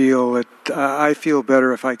I feel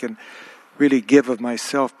better if I can really give of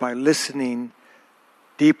myself by listening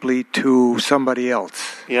deeply to somebody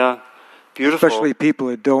else. Yeah, beautiful. Especially people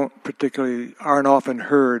that aren't often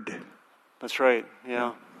heard. That's right.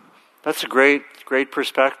 Yeah, that's a great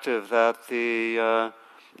perspective. That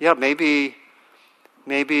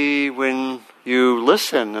maybe when you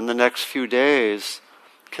listen in the next few days,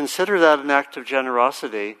 consider that an act of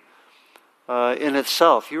generosity in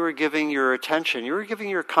itself. You were giving your attention. You were giving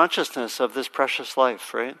your consciousness of this precious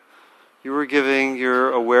life, right? You were giving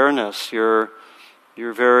your awareness, your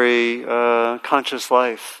very conscious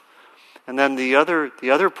life. And then the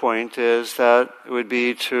other point is that it would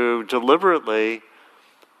be to deliberately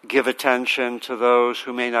give attention to those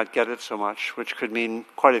who may not get it so much, which could mean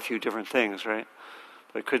quite a few different things, right?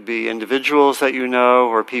 It could be individuals that you know,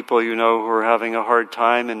 or people you know who are having a hard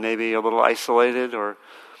time and maybe a little isolated.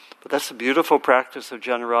 But that's a beautiful practice of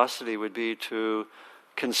generosity, would be to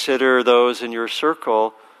consider those in your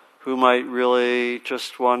circle who might really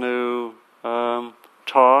just want to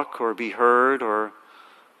talk or be heard or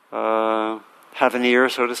have an ear,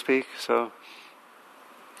 so to speak. So,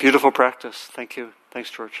 beautiful practice. Thank you.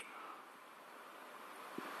 Thanks, George.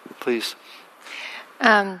 Please.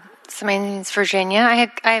 So my name is Virginia. I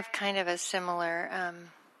have kind of a similar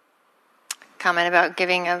comment about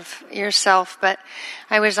giving of yourself, but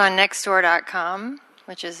I was on Nextdoor.com,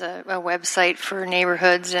 which is a website for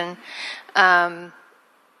neighborhoods, and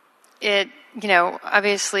it,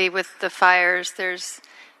 obviously with the fires, there's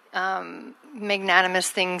magnanimous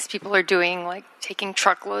things people are doing, like taking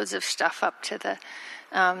truckloads of stuff up to the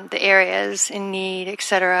areas in need,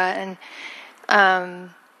 etc. And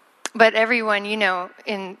but everyone, in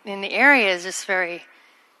the area is just very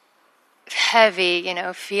heavy,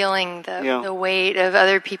 feeling the weight of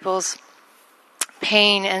other people's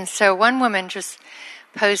pain. And so one woman just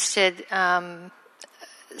posted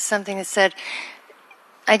something that said,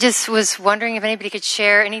 I just was wondering if anybody could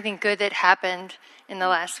share anything good that happened in the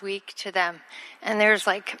last week to them. And there's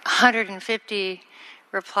like 150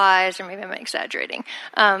 replies, or maybe I'm exaggerating,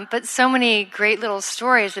 but so many great little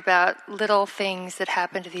stories about little things that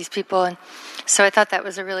happen to these people. And so I thought that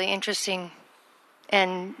was a really interesting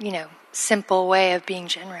and, simple way of being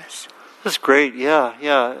generous. That's great,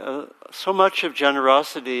 yeah. So much of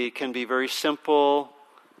generosity can be very simple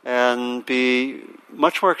and be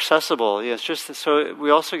much more accessible. Yeah, it's just so we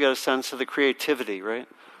also get a sense of the creativity, right?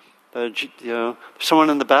 Someone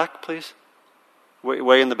in the back, please.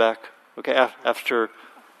 Way in the back. Okay, after,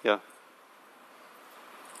 yeah.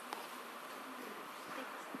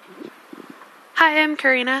 Hi, I'm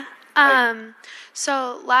Karina.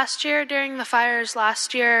 So last year, during the fires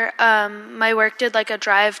my work did like a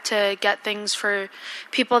drive to get things for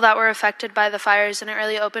people that were affected by the fires, and it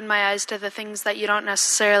really opened my eyes to the things that you don't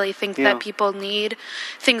necessarily think that people need.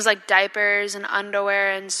 Things like diapers and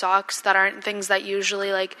underwear and socks that aren't things that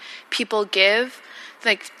usually like people give,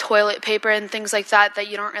 like toilet paper and things like that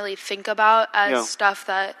you don't really think about as stuff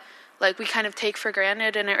that like we kind of take for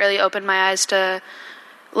granted, and it really opened my eyes to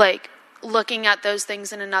like looking at those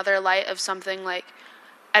things in another light of something like,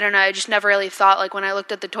 I don't know, I just never really thought, like when I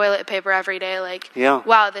looked at the toilet paper every day, like,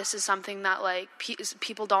 wow, this is something that like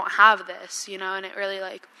people don't have this, you know, and it really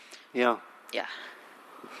like,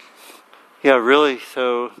 really.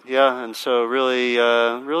 So and so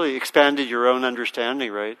really expanded your own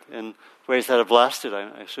understanding, right, in ways that have lasted,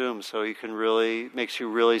 I assume. So you can makes you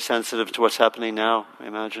really sensitive to what's happening now, I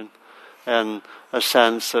imagine, and a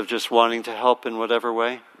sense of just wanting to help in whatever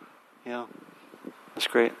way. Yeah, that's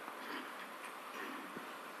great.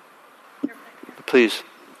 Please,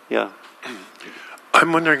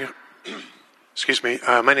 I'm wondering, excuse me,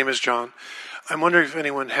 my name is John. I'm wondering if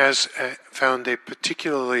anyone has found a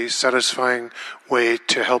particularly satisfying way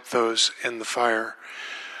to help those in the fire.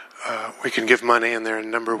 We can give money, and there are a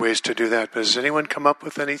number of ways to do that, but has anyone come up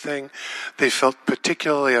with anything they felt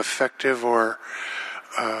particularly effective or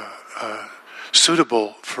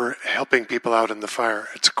suitable for helping people out in the fire?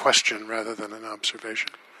 It's a question rather than an observation.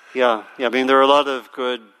 Yeah. I mean, there are a lot of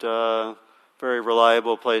good, very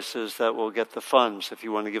reliable places that will get the funds if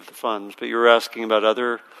you want to give the funds. But you were asking about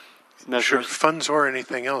other measures? Sure, funds or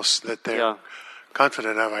anything else that they're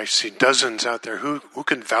confident of. I see dozens out there. Who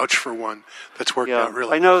can vouch for one that's worked out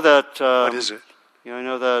really? I know that. What is it? I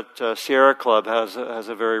know that Sierra Club has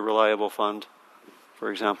a very reliable fund, for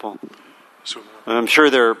example. So, and I'm sure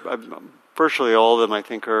virtually all of them, I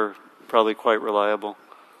think, are probably quite reliable.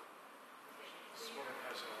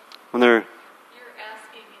 When they're,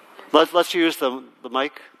 let's use the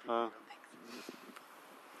mic.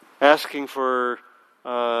 Asking for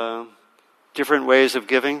different ways of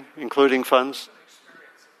giving, including funds.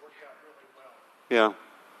 Yeah.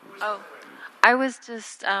 Oh, I was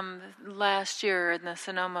just last year in the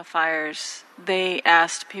Sonoma fires. They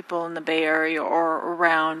asked people in the Bay Area or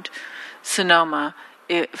around Sonoma.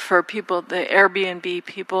 For people, the Airbnb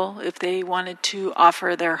people, if they wanted to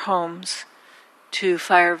offer their homes to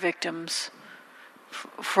fire victims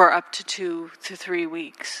for up to 2 to 3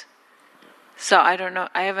 weeks. So I don't know.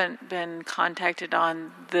 I haven't been contacted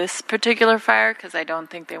on this particular fire because I don't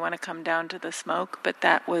think they want to come down to the smoke, but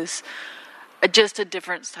that was just a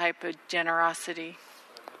different type of generosity.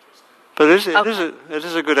 But it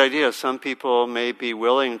is a good idea. Some people may be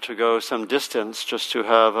willing to go some distance just to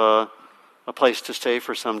have a place to stay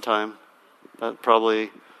for some time. That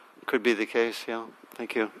probably could be the case,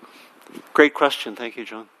 Thank you. Great question. Thank you,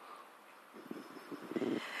 John.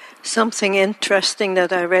 Something interesting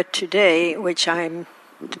that I read today, which I'm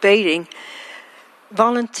debating,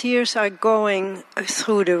 volunteers are going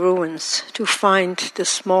through the ruins to find the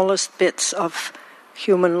smallest bits of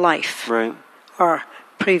human life, right, or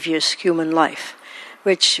previous human life,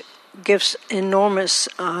 which gives enormous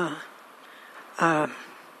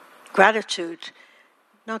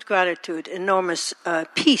enormous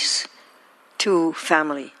peace to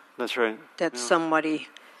family. That's right. That somebody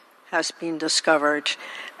has been discovered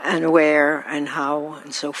and where and how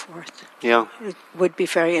and so forth. Yeah. It would be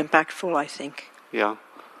very impactful, I think. Yeah.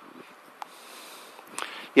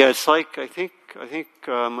 Yeah, it's like, I think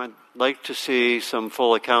I'd like to see some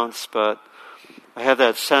full accounts, but I have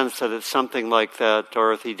that sense that it's something like that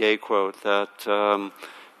Dorothy Day quote, that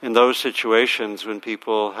in those situations when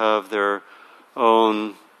people have their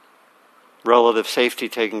own relative safety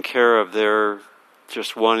taken care of, they're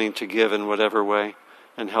just wanting to give in whatever way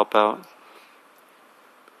and help out.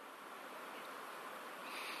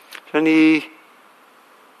 Any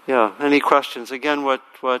questions? Again, what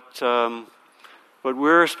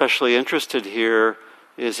we're especially interested here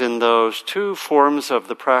is in those two forms of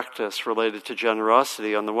the practice related to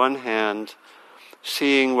generosity. On the one hand,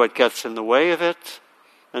 seeing what gets in the way of it,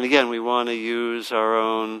 and again, we want to use our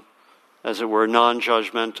own, as it were,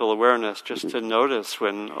 non-judgmental awareness, just to notice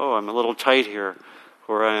when, I'm a little tight here,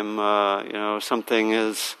 or I'm, something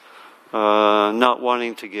is not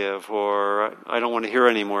wanting to give, or I don't want to hear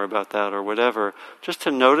any more about that, or whatever. Just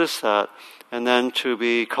to notice that, and then to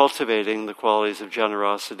be cultivating the qualities of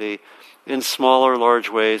generosity in small or large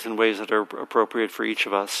ways, in ways that are appropriate for each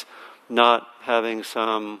of us, not having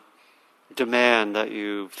some demand that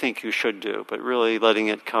you think you should do, but really letting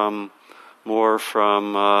it come more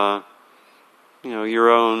from your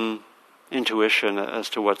own intuition as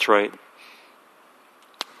to what's right.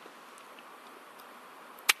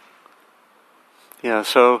 Yeah,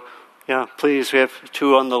 so, please, we have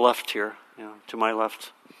two on the left here, to my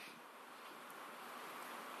left.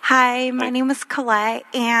 Hi, my name is Colette,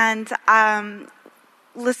 and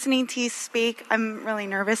listening to you speak, I'm really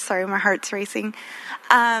nervous. Sorry, my heart's racing.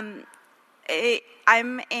 I'm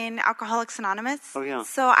in Alcoholics Anonymous. Oh, yeah.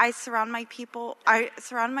 So I surround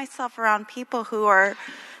myself around people who are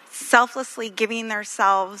selflessly giving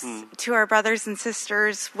themselves to our brothers and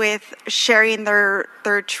sisters with sharing their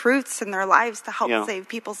truths in their lives to help save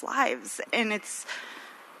people's lives. And it's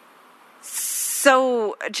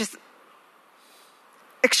so just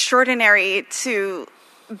extraordinary to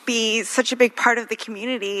be such a big part of the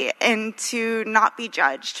community and to not be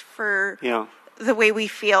judged for the way we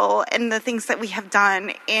feel and the things that we have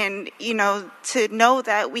done, and to know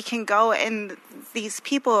that we can go and these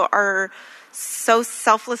people are so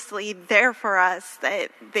selflessly there for us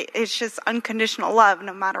that it's just unconditional love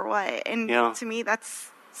no matter what. And to me, that's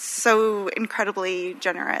so incredibly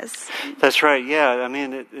generous. That's right. Yeah, I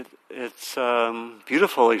mean, it's a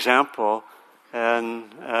beautiful example,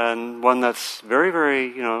 and one that's very, very,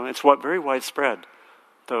 it's very widespread,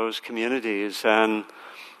 those communities. And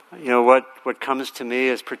what comes to me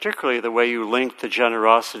is particularly the way you link the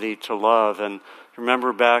generosity to love. And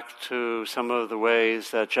remember back to some of the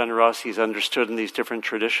ways that generosity is understood in these different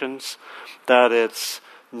traditions, that it's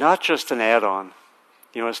not just an add-on.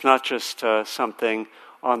 It's not just something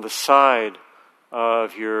on the side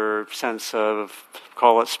of your sense of,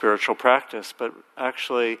 call it spiritual practice, but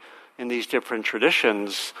actually in these different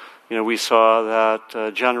traditions, we saw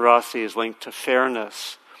that generosity is linked to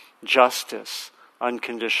fairness, justice,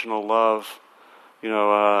 unconditional love,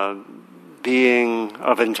 being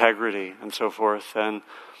of integrity, and so forth, and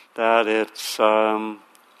that it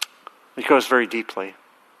goes very deeply.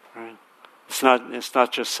 Right? It's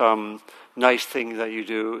not just some nice thing that you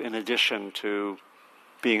do in addition to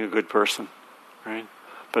being a good person, right?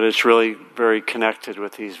 But it's really very connected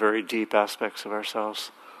with these very deep aspects of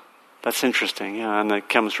ourselves. That's interesting, and it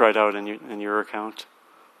comes right out in your account.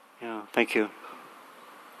 Yeah, thank you.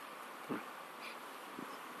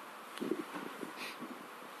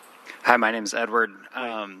 Hi, my name is Edward.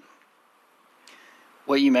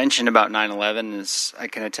 What you mentioned about 9/11 is, I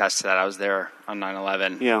can attest to that. I was there on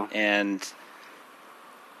 9/11. Yeah. And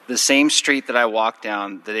the same street that I walked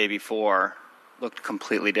down the day before looked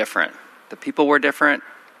completely different. The people were different.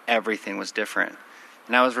 Everything was different.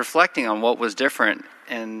 And I was reflecting on what was different.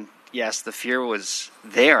 And yes, the fear was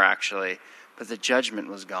there, actually, but the judgment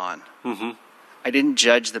was gone. Mm-hmm. I didn't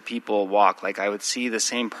judge the people walk. Like, I would see the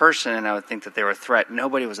same person and I would think that they were a threat.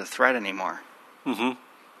 Nobody was a threat anymore. Mm-hmm.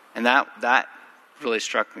 And that really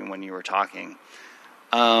struck me when you were talking.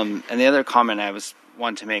 And the other comment I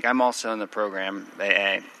wanted to make, I'm also in the program,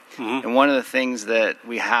 AA. Mm-hmm. And one of the things that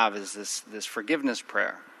we have is this forgiveness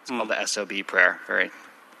prayer. It's called the SOB prayer, very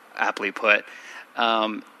aptly put.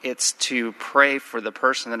 It's to pray for the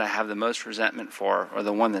person that I have the most resentment for, or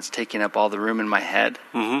the one that's taking up all the room in my head,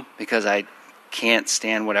 because I can't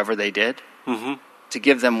stand whatever they did, to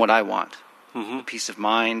give them what I want, peace of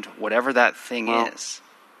mind, whatever that thing is.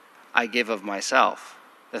 I give of myself,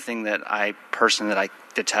 the thing person that I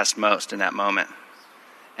detest most in that moment.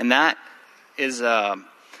 And that is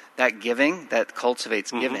that giving, that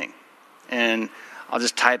cultivates giving. And I'll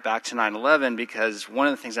just tie it back to 9/11, because one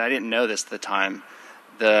of the things, I didn't know this at the time,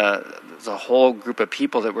 there's a whole group of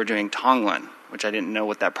people that were doing Tonglen, which I didn't know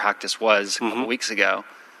what that practice was a couple weeks ago,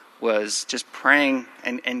 was just praying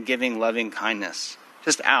and giving loving kindness,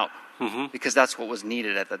 just out, because that's what was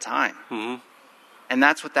needed at the time. And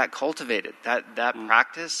that's what that cultivated. That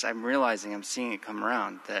practice, I'm realizing, I'm seeing it come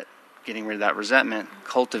around, that getting rid of that resentment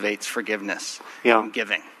cultivates forgiveness and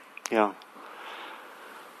giving. Yeah.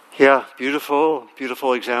 Yeah, beautiful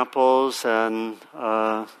examples, and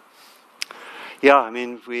I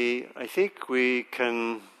mean, I think we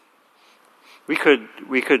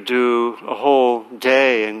could do a whole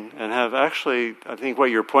day and have, actually, I think what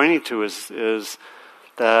you're pointing to is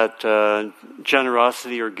that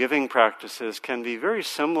generosity or giving practices can be very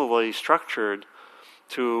similarly structured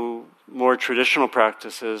to more traditional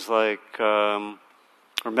practices like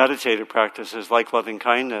or meditative practices like loving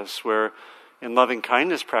kindness, where in loving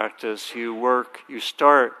kindness practice, you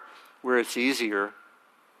start where it's easier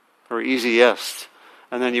or easiest,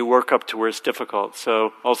 and then you work up to where it's difficult.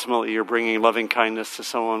 So ultimately, you're bringing loving kindness to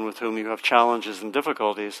someone with whom you have challenges and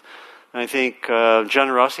difficulties. And I think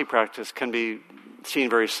generosity practice can be seen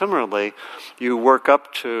very similarly. You work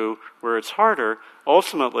up to where it's harder.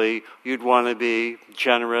 Ultimately, you'd want to be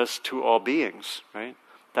generous to all beings, right?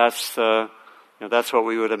 That's what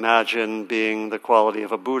we would imagine being the quality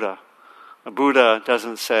of a Buddha. A Buddha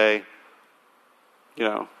doesn't say,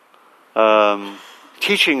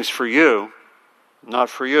 teachings for you, not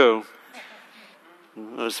for you.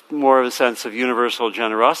 There's more of a sense of universal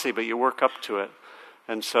generosity, but you work up to it.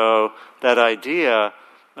 And so that idea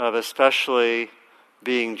of especially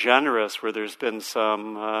being generous where there's been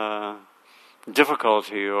some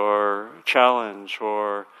difficulty or challenge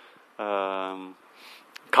or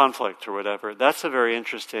conflict or whatever, that's a very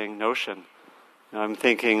interesting notion. I'm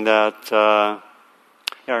thinking that, I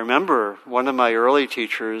remember one of my early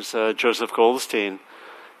teachers, Joseph Goldstein,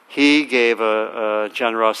 he gave a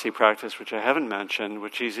generosity practice, which I haven't mentioned,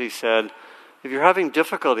 which is he said, if you're having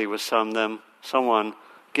difficulty with someone,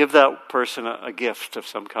 give that person a gift of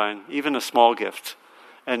some kind, even a small gift,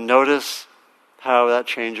 and notice how that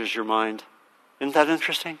changes your mind. Isn't that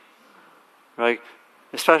interesting? Right?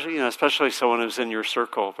 Especially someone who's in your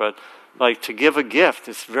circle. But like to give a gift,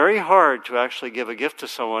 it's very hard to actually give a gift to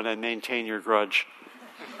someone and maintain your grudge.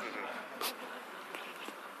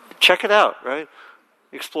 Check it out, right?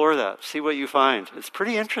 Explore that. See what you find. It's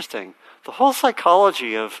pretty interesting. The whole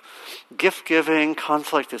psychology of gift giving,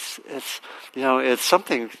 conflict, it's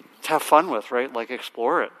something to have fun with, right? Like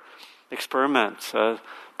explore it, experiment.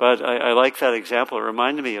 But I like that example. It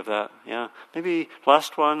reminded me of that. Yeah, maybe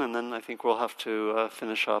last one, and then I think we'll have to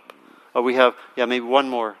finish up. Oh, we have maybe one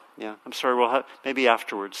more. Yeah, I'm sorry. We'll have maybe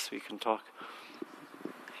afterwards we can talk.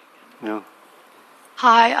 Yeah.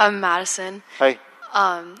 Hi, I'm Madison. Hi.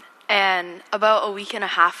 And about a week and a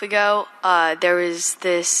half ago, there was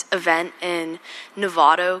this event in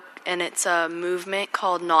Novato, and it's a movement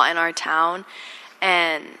called Not in Our Town.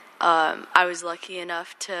 And I was lucky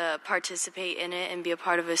enough to participate in it and be a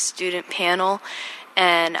part of a student panel.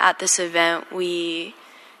 And at this event,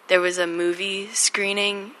 there was a movie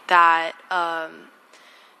screening that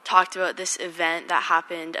talked about this event that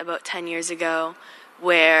happened about 10 years ago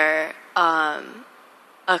where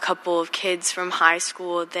a couple of kids from high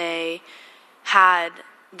school, they had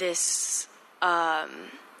this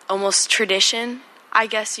almost tradition, I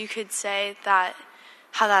guess you could say, that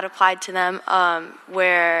how that applied to them,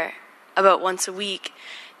 where about once a week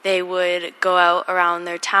they would go out around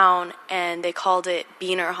their town and they called it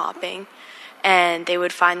beaner hopping, and they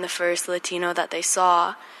would find the first Latino that they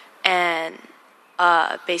saw and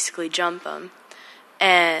basically jump them.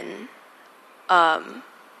 And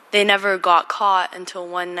they never got caught until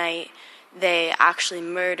one night they actually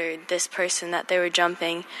murdered this person that they were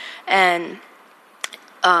jumping. And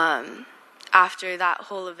after that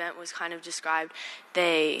whole event was kind of described,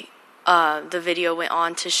 the video went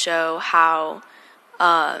on to show how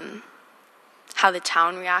the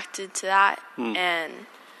town reacted to that, and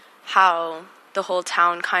how the whole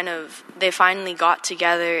town they finally got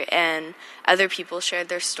together, and other people shared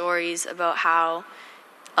their stories about how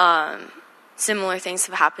similar things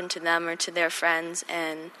have happened to them or to their friends,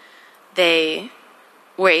 and they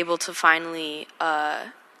were able to finally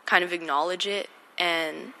kind of acknowledge it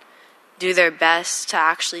and do their best to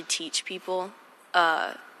actually teach people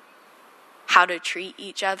how to treat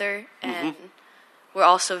each other. Mm-hmm. And we're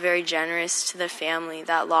also very generous to the family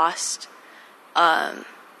that lost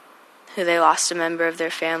they lost a member of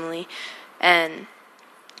their family. And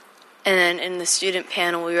then in the student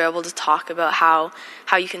panel, we were able to talk about how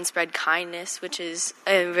you can spread kindness, which is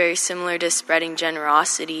very similar to spreading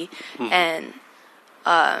generosity. Mm-hmm.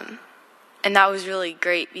 And that was really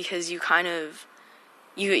great because you kind of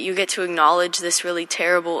you get to acknowledge this really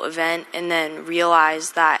terrible event and then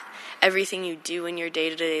realize that everything you do in your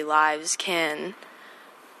day-to-day lives can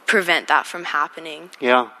prevent that from happening.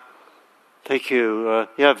 Yeah. Thank you.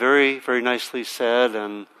 Very, very nicely said,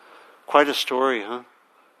 and quite a story, huh?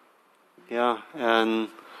 Yeah, and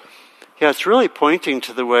it's really pointing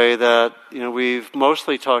to the way that, we've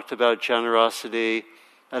mostly talked about generosity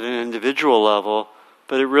at an individual level,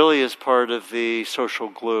 but it really is part of the social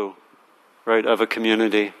glue, right, of a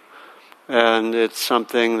community. And it's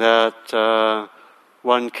something that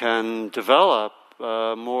one can develop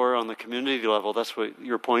more on the community level. That's what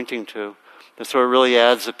you're pointing to. And so it really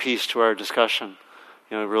adds a piece to our discussion.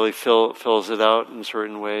 It really fills it out in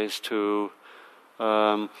certain ways to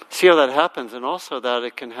see how that happens, and also that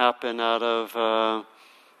it can happen out of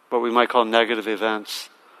what we might call negative events.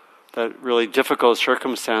 That really difficult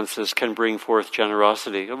circumstances can bring forth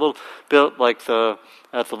generosity. A little bit like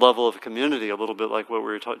at the level of a community, a little bit like what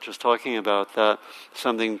we were just talking about, that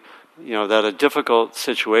something, that a difficult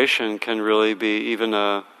situation can really be, even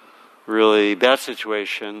a really bad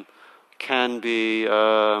situation, can be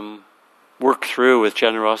worked through with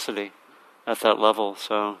generosity at that level.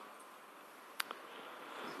 So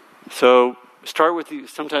start with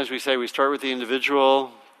sometimes we say we start with the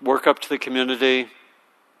individual, work up to the community,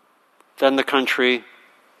 then the country,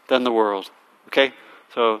 then the world. Okay?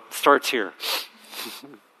 So it starts here.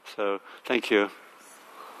 So thank you.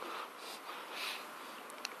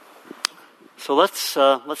 So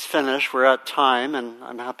let's finish. We're at time, and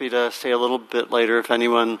I'm happy to stay a little bit later if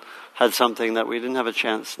anyone had something that we didn't have a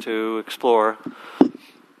chance to explore.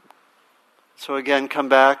 So again, come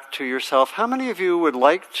back to yourself. How many of you would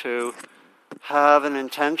like to have an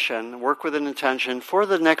intention, work with an intention for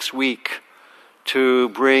the next week to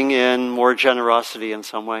bring in more generosity in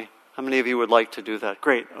some way? How many of you would like to do that?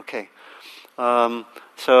 Great, okay.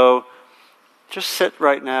 So just sit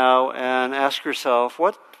right now and ask yourself,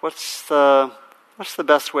 what's the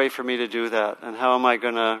best way for me to do that? And how am I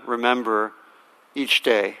going to remember each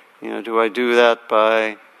day? Do I do that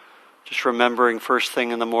by just remembering first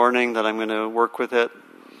thing in the morning that I'm going to work with it?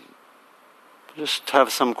 Just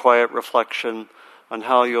have some quiet reflection on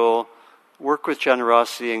how you'll work with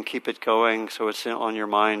generosity and keep it going so it's on your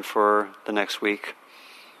mind for the next week.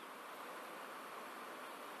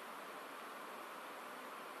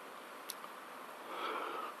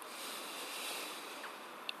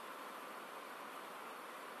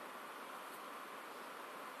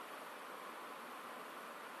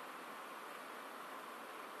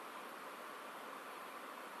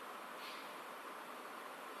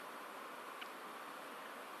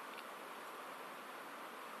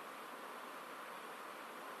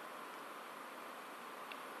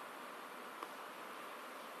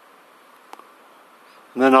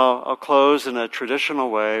 And then I'll close in a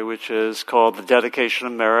traditional way, which is called the dedication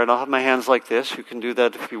of merit. I'll have my hands like this. You can do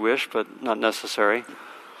that if you wish, but not necessary.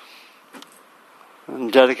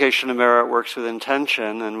 And dedication of merit works with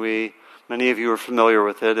intention, and many of you are familiar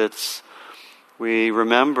with it. We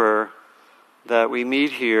remember that we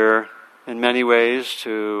meet here in many ways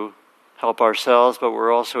to help ourselves, but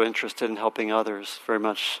we're also interested in helping others, very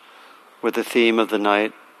much with the theme of the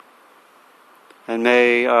night. And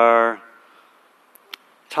may our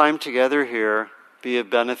time together here be of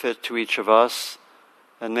benefit to each of us,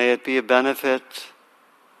 and may it be a benefit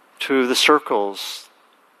to the circles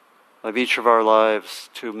of each of our lives,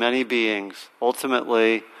 to many beings.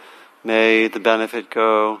 Ultimately, may the benefit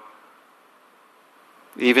go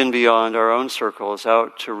even beyond our own circles,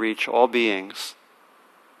 out to reach all beings.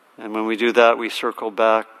 And when we do that, we circle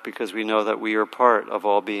back because we know that we are part of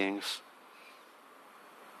all beings.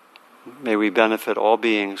 May we benefit all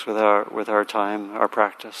beings with our time, our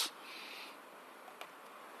practice.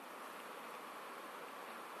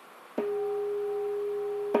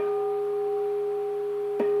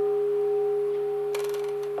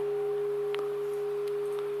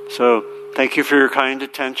 So, thank you for your kind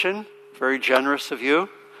attention. Very generous of you.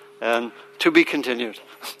 And to be continued.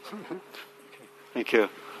 Thank you.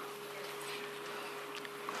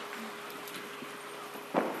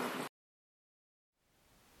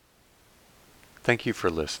 Thank you for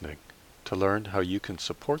listening. To learn how you can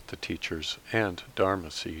support the teachers and Dharma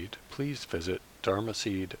Seed, please visit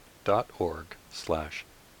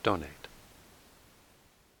dharmaseed.org/donate.